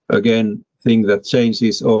 again, thing that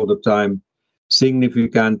changes all the time.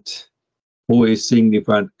 Significant, who is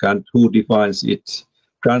significant, who defines it.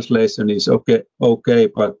 Translation is okay,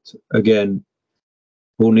 but again,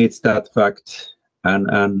 who needs that fact?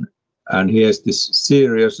 And here's this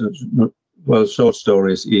serious, well, short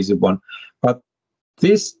story is easy one. But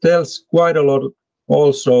this tells quite a lot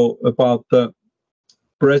also about the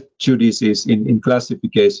prejudices in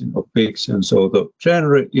classification of fiction. So the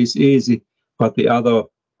genre is easy, but the other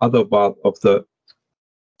part of the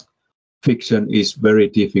fiction is very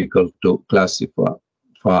difficult to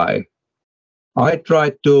classify. I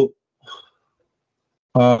tried to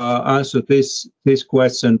answer this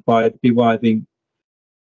question by dividing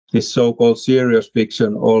this so-called serious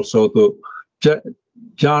fiction also to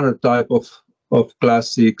genre type of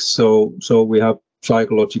classics. So we have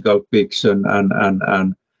psychological fiction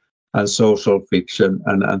and social fiction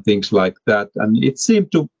and things like that. And it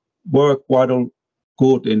seemed to work quite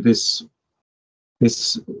good in this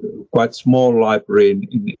quite small library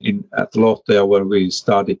at Lohtea, where we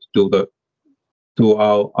started to do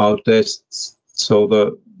our tests. So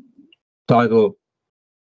the title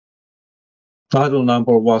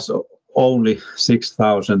number was only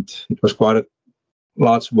 6,000. It was quite a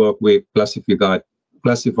large work. We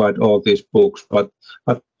classified all these books, but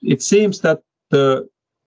it seems that the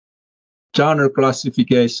genre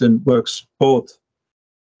classification works both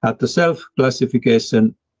at the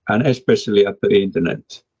self-classification and especially at the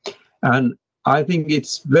internet. And I think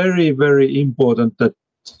it's very, very important that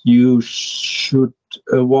you should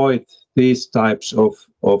avoid these types of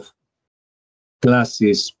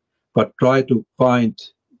classes, but try to find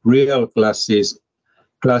real classes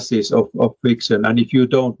of fiction. And if you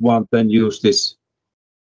don't want, then use this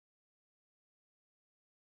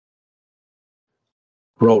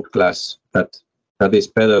broad class that is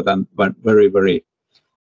better than very, very,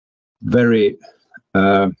 very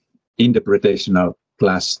interpretational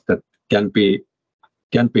class that can be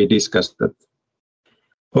discussed. That,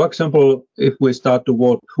 for example, if we start to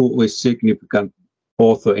vote who is significant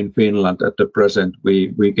author in Finland at the present,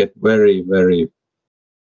 we get very, very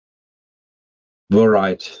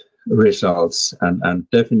varied results and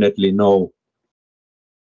definitely no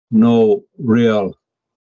real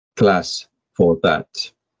class for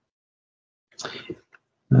that.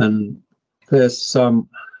 And there's some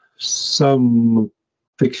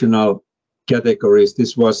fictional categories.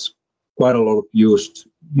 This was quite a lot used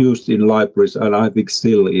in libraries, and I think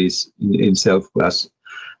still is in self-class.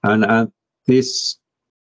 And this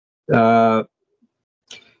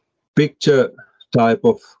picture type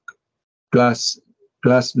of class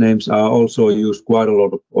names are also used quite a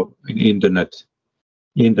lot in internet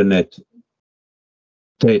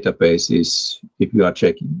databases if you are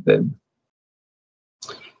checking them.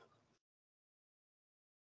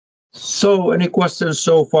 So, any questions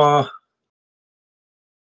so far?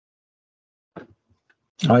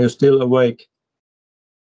 Are you still awake?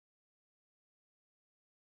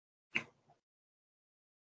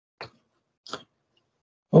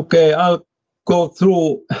 Okay, I'll go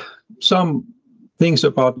through some things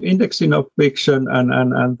about indexing of fiction,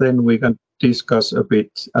 and then we can discuss a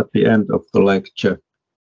bit at the end of the lecture.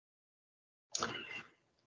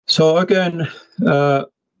 So again,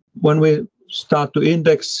 when we start to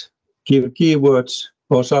index, give keywords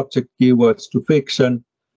or subject keywords to fiction,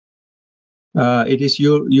 it is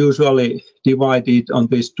usually divided on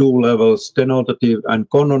these two levels, denotative and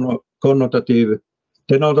connotative.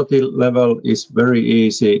 Denotative level is very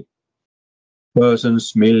easy.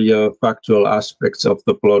 Persons, milieu, factual aspects of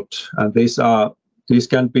the plot, and these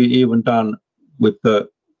can be even done with the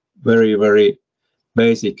very, very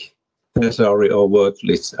basic thesauri or word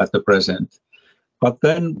lists at the present. But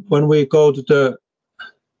then when we go to the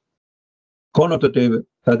connotative,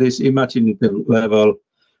 that is imaginative level,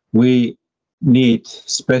 we need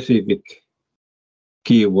specific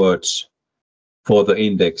keywords for the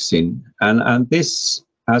indexing. And this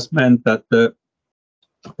has meant that there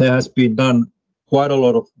has been done quite a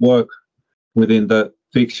lot of work within the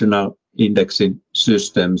fictional indexing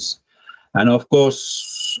systems. And of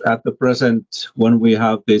course, at the present, when we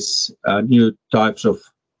have these new types of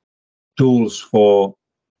tools for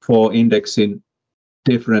indexing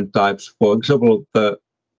different types, for example, the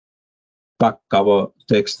back cover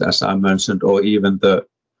text, as I mentioned, or even the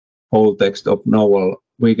whole text of novel,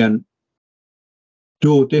 we can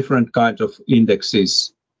do different kinds of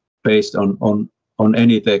indexes based on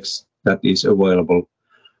any text that is available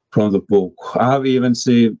from the book. I have even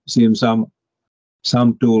seen some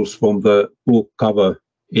tools from the book cover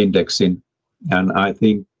indexing, and I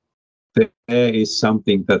think there is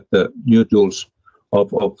something that the new tools of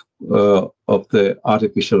the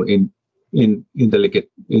artificial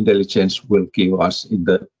intelligence will give us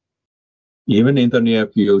even in the near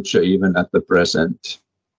future, even at the present.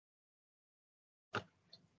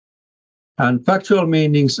 And factual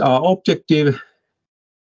meanings are objective.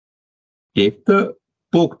 If the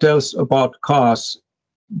book tells about cars,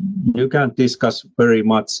 you can't discuss very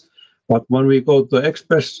much. But when we go to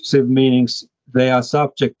expressive meanings, they are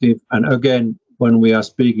subjective. And again, when we are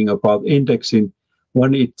speaking about indexing,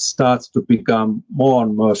 when it starts to become more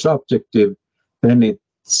and more subjective, then it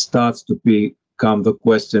starts to become the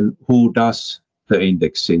question, who does the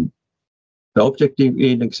indexing? The objective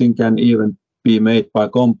indexing can even be made by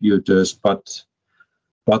computers, but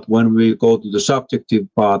when we go to the subjective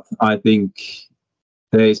part, I think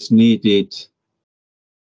there is needed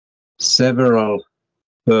several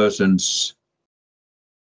persons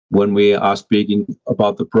when we are speaking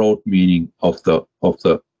about the broad meaning of the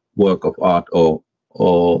work of art or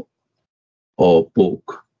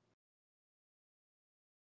book.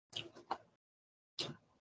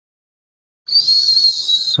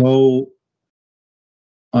 So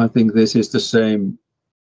I think this is the same.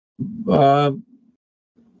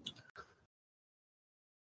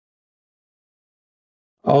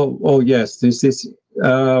 Oh yes, this is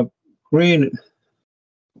Green.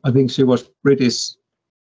 I think she was British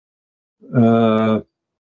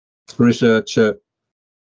researcher,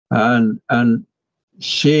 and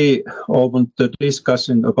she opened the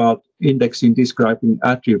discussion about indexing describing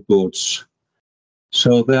attributes.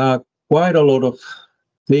 So there are quite a lot of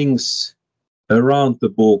things around the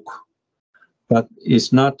book that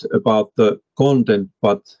is not about the content,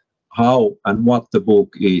 but how and what the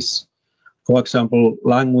book is. For example,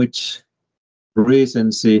 language,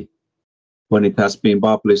 recency, when it has been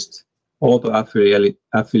published, author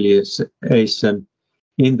affiliation,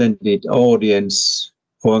 intended audience,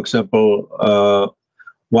 for example,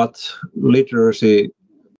 what literacy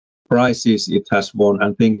prizes it has won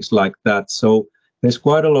and things like that. So there's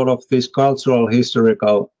quite a lot of these cultural,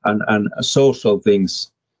 historical, and social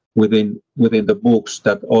things within the books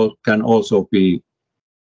that all can also be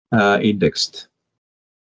indexed.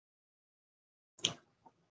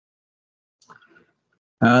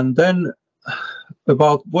 And then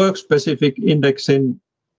about work-specific indexing,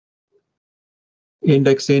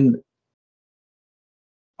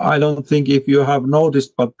 I don't think if you have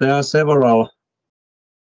noticed, but there are several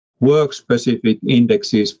work-specific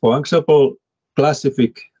indexes. For example,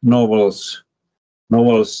 classic novels,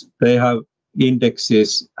 they have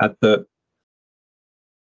indexes at the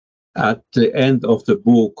end of the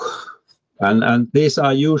book, and these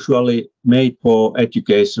are usually made for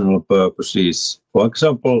educational purposes. For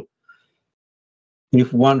example,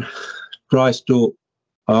 if one tries to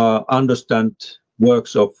understand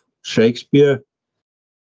works of Shakespeare,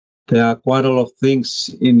 there are quite a lot of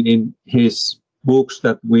things in his books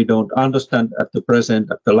that we don't understand at the present,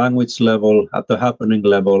 at the language level, at the happening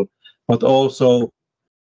level, but also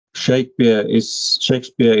Shakespeare is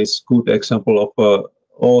good example of an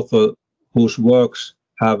author whose works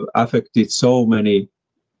have affected so many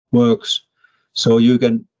works. So you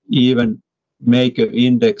can even make an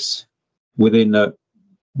index within a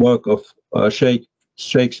work of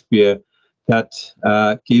Shakespeare that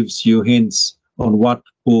gives you hints on what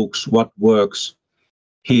books, what works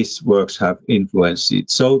his works have influenced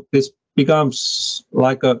it. So this becomes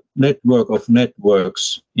like a network of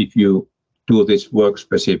networks if you do this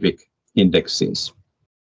work-specific indexes.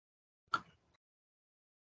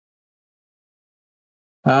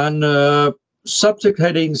 And subject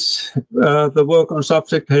headings, the work on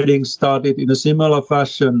subject headings started in a similar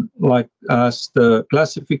fashion like as the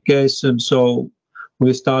classification. So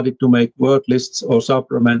we started to make word lists or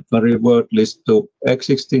supplementary word lists to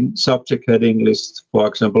existing subject heading lists. For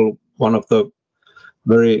example, one of the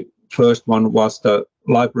very first one was the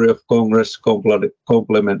Library of Congress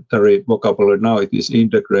complementary vocabulary. Now it is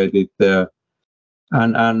integrated there.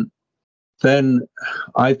 And then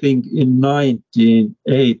I think in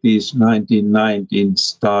 1980s, 1990s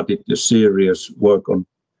started the serious work on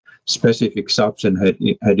specific subject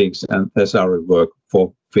headings and thesaurus work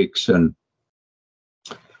for fiction.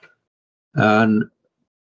 And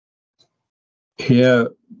here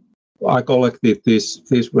I collected this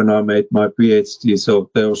when I made my PhD. So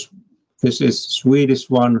this is Swedish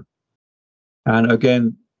one, and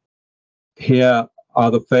again here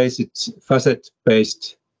are the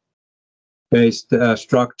facet-based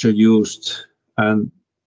structure used, and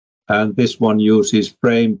this one uses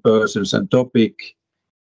frame, persons, and topic,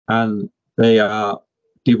 and they are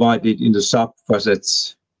divided into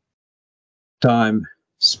subfacets, time,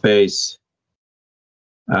 space,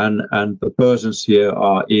 and the persons here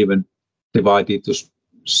are even divided to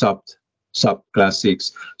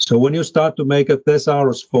subclasses. So when you start to make a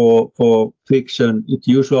thesaurus for fiction, it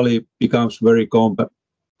usually becomes very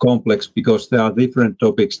complex because there are different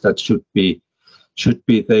topics that should be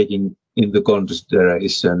taken into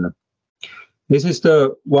consideration. This is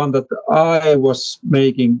the one that I was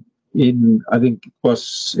making in, I think it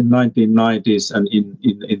was in 1990s, and in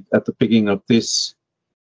at the beginning of this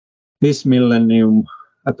millennium,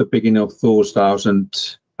 at the beginning of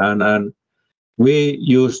 2000, and we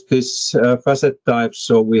used this facet types.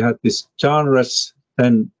 So we had this genres,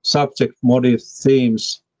 then subject, motive,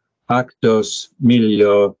 themes, actors,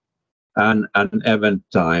 milieu, and event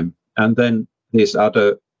time, and then these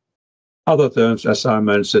other terms, as I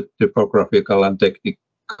mentioned, typographical and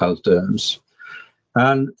technical terms.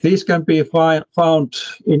 And these can be found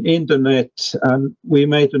in internet, and we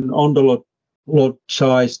made an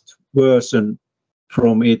ontologized version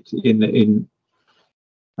from it in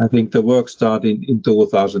I think the work started in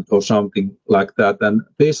 2000 or something like that. And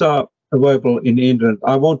these are available in internet.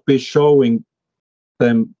 I won't be showing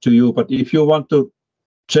them to you, but if you want to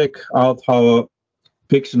check out how a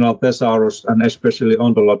fictional thesaurus and especially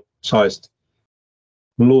ontologized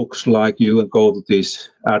looks like, you can go to these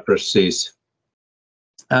addresses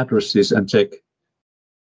and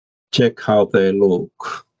check how they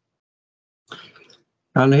look.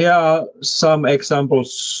 And here are some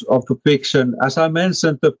examples of the fiction. As I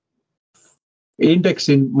mentioned, the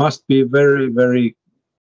indexing must be very, very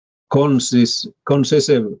concise,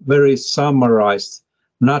 very summarized,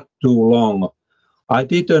 not too long. I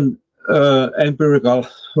did an empirical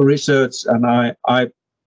research, and I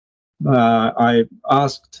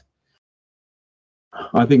asked,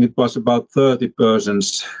 I think it was about 30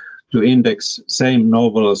 persons to index same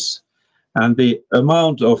novels, and the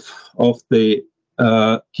amount of the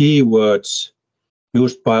keywords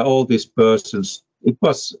used by all these persons, it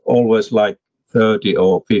was always like 30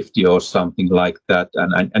 or 50 or something like that,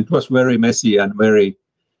 and it was very messy and very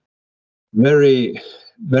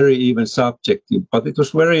even subjective. But it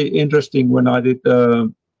was very interesting when I did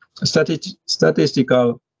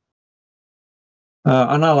statistical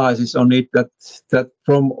analysis on it, that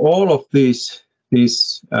from all of these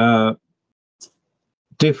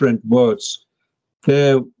different words,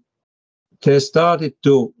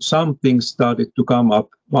 something started to come up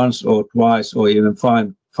once or twice or even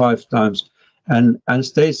five times, and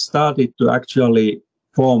they started to actually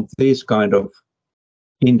form these kind of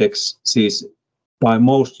indexes by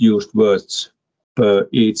most used words per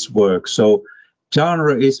each work. So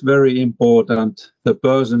genre is very important, the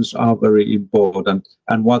persons are very important,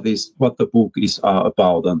 and what the book is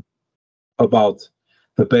about them, about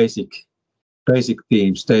the basic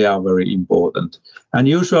themes, they are very important. And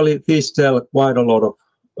usually these tell quite a lot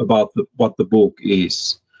about what the book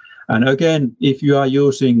is. And again, if you are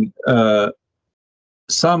using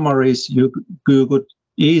summaries, you could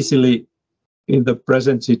easily, in the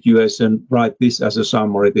present situation, write this as a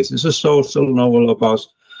summary. This is a social novel about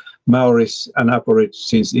Maoris and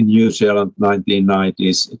Aborigines in New Zealand,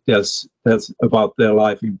 1990s. It tells about their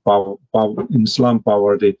life in slum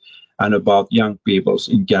poverty and about young peoples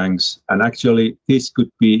in gangs. And actually, this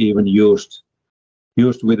could be even used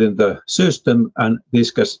within the system, and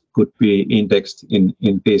this could be indexed in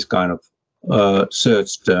these kind of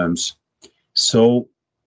search terms. So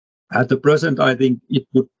at the present, I think it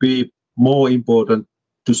would be more important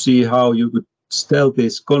to see how you could tell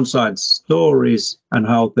these concise stories and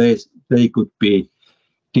how they could be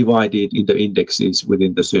divided into indexes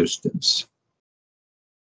within the systems.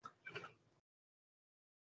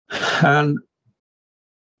 And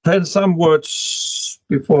Then some words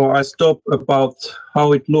before I stop about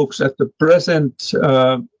how it looks at the present.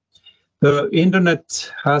 The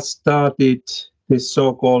internet has started this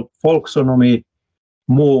so-called folksonomy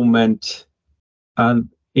movement, and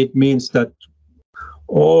it means that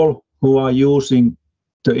all who are using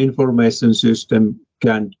the information system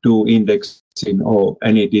can do indexing or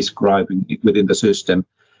any describing within the system.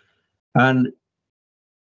 And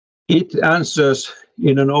it answers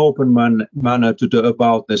in an open manner to the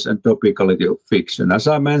aboutness and topicality of fiction. As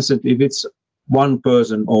I mentioned, if it's one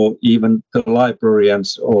person or even the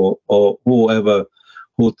librarians or whoever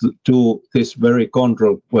who do this very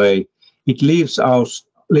controlled way, it leaves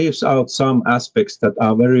out some aspects that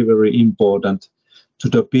are very, very important to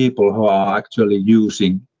the people who are actually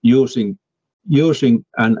using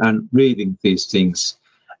and reading these things.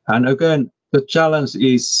 And again, the challenge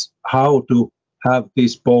is how to have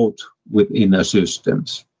this both within a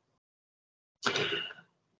systems.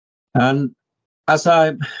 And as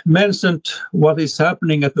I mentioned, what is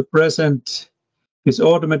happening at the present is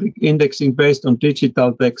automatic indexing based on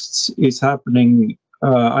digital texts is happening.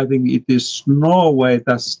 I think it is Norway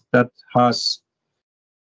that has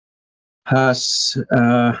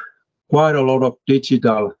quite a lot of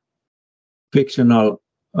digital fictional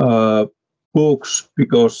books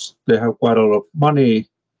because they have quite a lot of money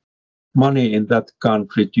in that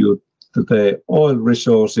country due to the oil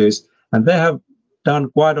resources, and they have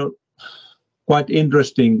done quite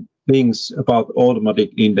interesting things about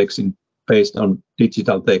automatic indexing based on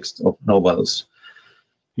digital text of novels.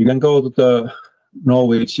 You can go to the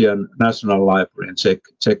Norwegian National Library and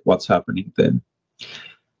check what's happening then.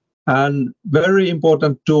 And very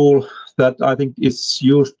important tool that I think is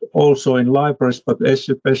used also in libraries, but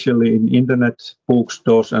especially in internet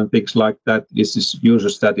bookstores and things like that, is this user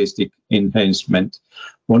statistic enhancement.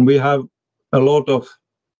 When we have a lot of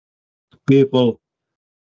people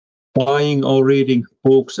buying or reading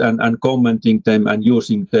books and commenting them and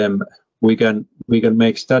using them, we can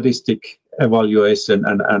make statistic evaluation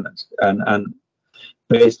and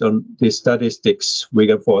based on these statistics, we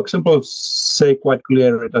can, for example, say quite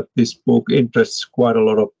clearly that this book interests quite a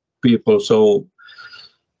lot of people. So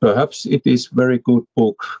perhaps it is very good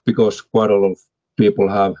book because quite a lot of people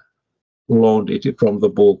have loaned it from the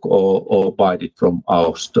book or bought it from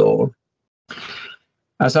our store.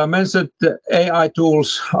 As I mentioned, the AI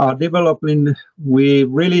tools are developing. We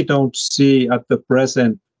really don't see at the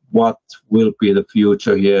present what will be the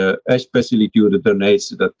future here, especially due to the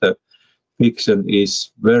nature that the fiction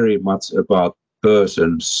is very much about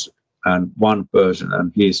persons and one person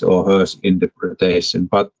and his or her interpretation.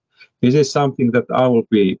 But this is something that I will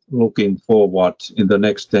be looking forward in the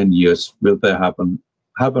next 10 years. Will there happen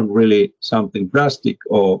really something drastic,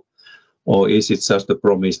 or is it just a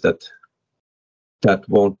promise that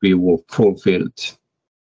won't be fulfilled?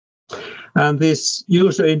 And this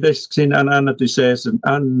user indexing and annotation,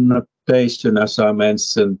 as I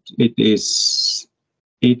mentioned, it is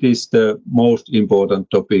the most important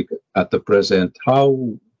topic at the present.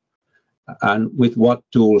 How and with what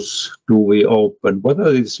tools do we open, whether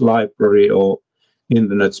it's library or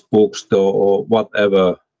internet bookstore or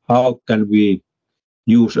whatever, how can we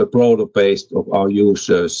use a broader base of our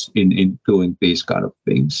users in doing these kind of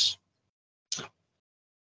things?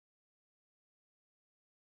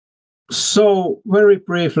 So very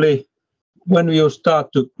briefly, when you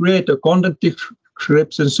start to create a content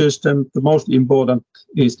description system, the most important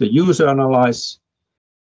is the user analyze.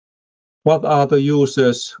 What are the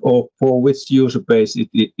users, or for which user base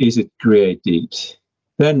is it created?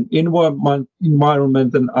 Then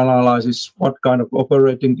environmental analysis, what kind of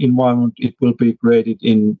operating environment it will be created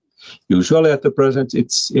in. Usually at the present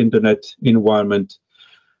it's internet environment,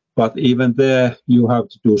 but even there you have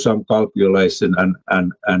to do some calculation and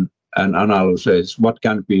analysis what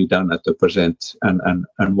can be done at the present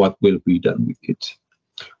and what will be done with it.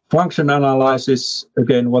 Function analysis,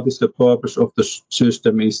 again, what is the purpose of the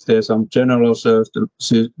system? Is there some general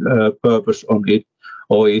purpose on it,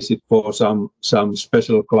 or is it for some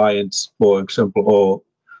special clients, for example, or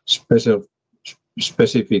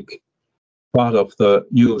specific part of the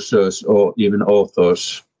users or even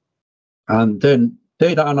authors? And then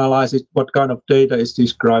data analysis, what kind of data is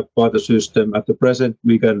described by the system? At the present,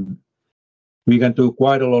 we can do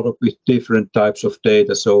quite a lot of with different types of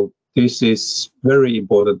data. So this is very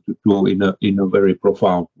important to do in a very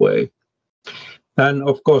profound way. And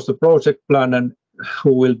of course, the project plan and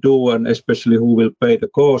who will do and especially who will pay the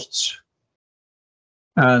costs.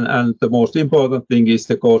 And the most important thing is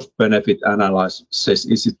the cost-benefit analysis.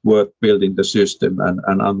 Is it worth building the system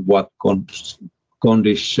and on what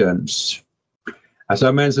conditions? As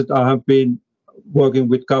I mentioned, I have been working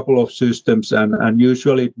with a couple of systems, and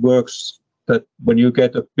usually it works that when you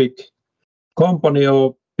get a big company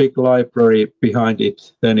or big library behind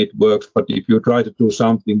it, then it works. But if you try to do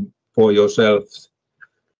something for yourself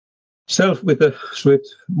with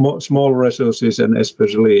small resources, and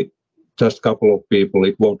especially just a couple of people,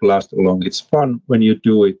 it won't last long. It's fun when you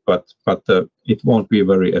do it, but it won't be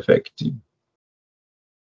very effective.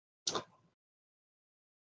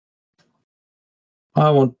 I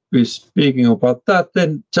won't be speaking about that.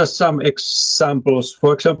 Then just some examples.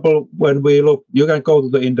 For example, when we look, you can go to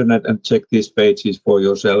the internet and check these pages for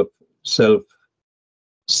yourself.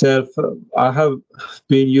 I have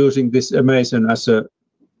been using this Amazon as a.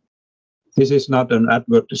 This is not an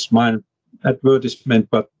advertisement,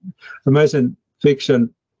 but Amazon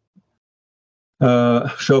Fiction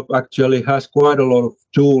shop actually has quite a lot of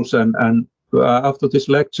tools. And after this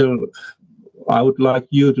lecture, I would like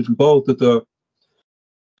you to go to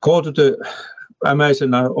the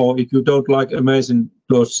Amazon, or if you don't like Amazon,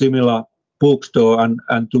 to a similar bookstore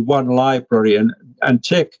and to one library and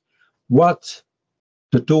check what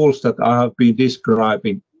the tools that I have been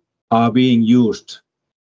describing are being used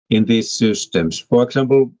in these systems. For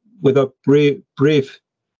example, with a brief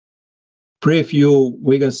view,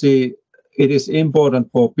 we can see it is important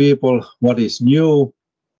for people what is new.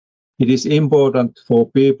 It is important for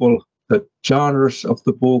people the genres of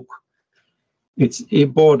the book. It's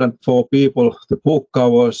important for people the book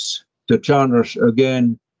covers, the genres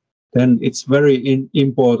again. Then it's very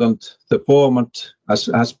important the format, as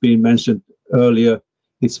has been mentioned earlier.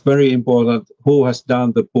 It's very important who has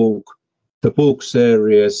done the book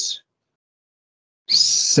series,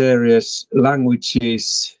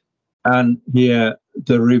 languages, and here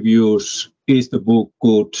the reviews. Is the book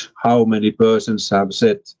good? How many persons have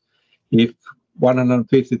said? If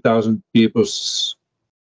 150,000 people,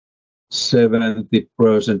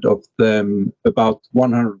 70% of them, about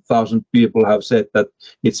 100,000 people have said that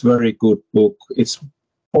it's very good book. It's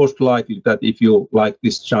most likely that if you like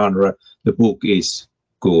this genre, the book is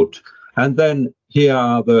good. And then here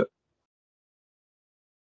are the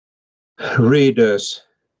readers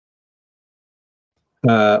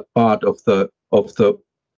part of the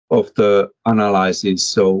analysis.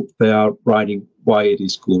 So they are writing why it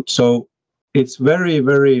is good. So it's very,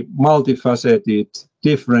 very multifaceted.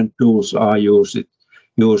 Different tools are used.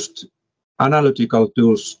 Analytical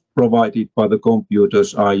tools provided by the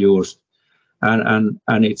computers are used, and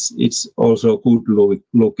it's also good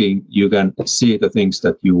looking. You can see the things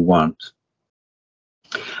that you want.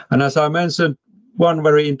 And as I mentioned, one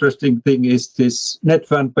very interesting thing is this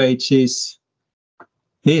NetFan pages.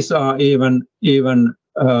 These are even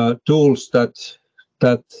tools that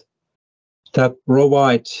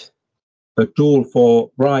provide a tool for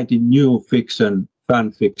writing new fiction,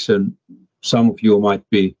 fan fiction. Some of you might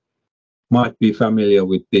be familiar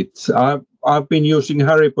with it. I've been using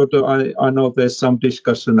Harry Potter. I know there's some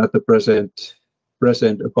discussion at the present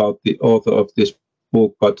about the author of this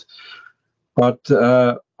book, but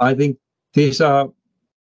I think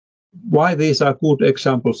why these are good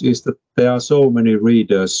examples is that there are so many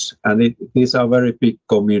readers, and these are very big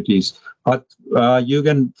communities. But you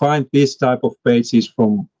can find this type of pages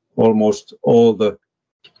from almost all the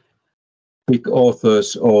big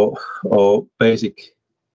authors or basic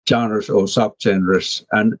genres or subgenres.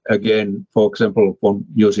 And again, for example, from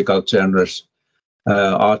musical genres,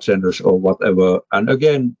 art genres or whatever. And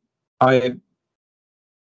again, I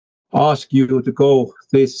ask you to go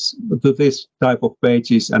to this type of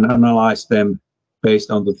pages and analyze them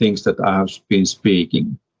based on the things that I have been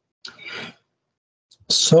speaking.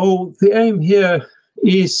 So the aim here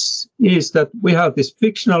is that we have this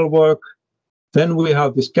fictional work, then we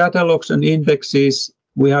have these catalogs and indexes,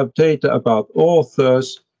 we have data about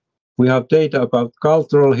authors, we have data about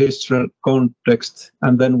cultural history context,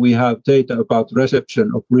 and then we have data about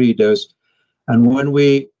reception of readers. And when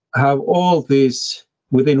we have all these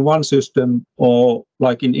within one system, or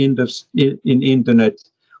like in internet,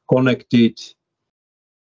 connected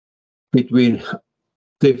between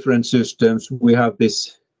different systems, we have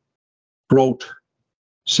this broad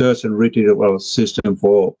search and retrieval system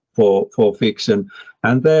for fiction.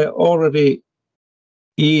 And there already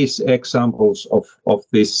is examples of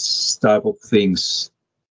this type of things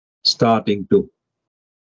starting to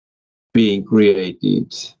being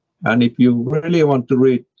created. And if you really want to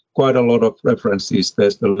read quite a lot of references,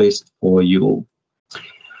 there's the list for you.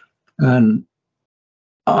 And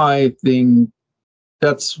I think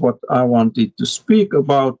that's what I wanted to speak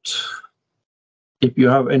about. If you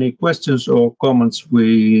have any questions or comments,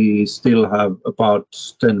 we still have about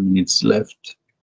 10 minutes left.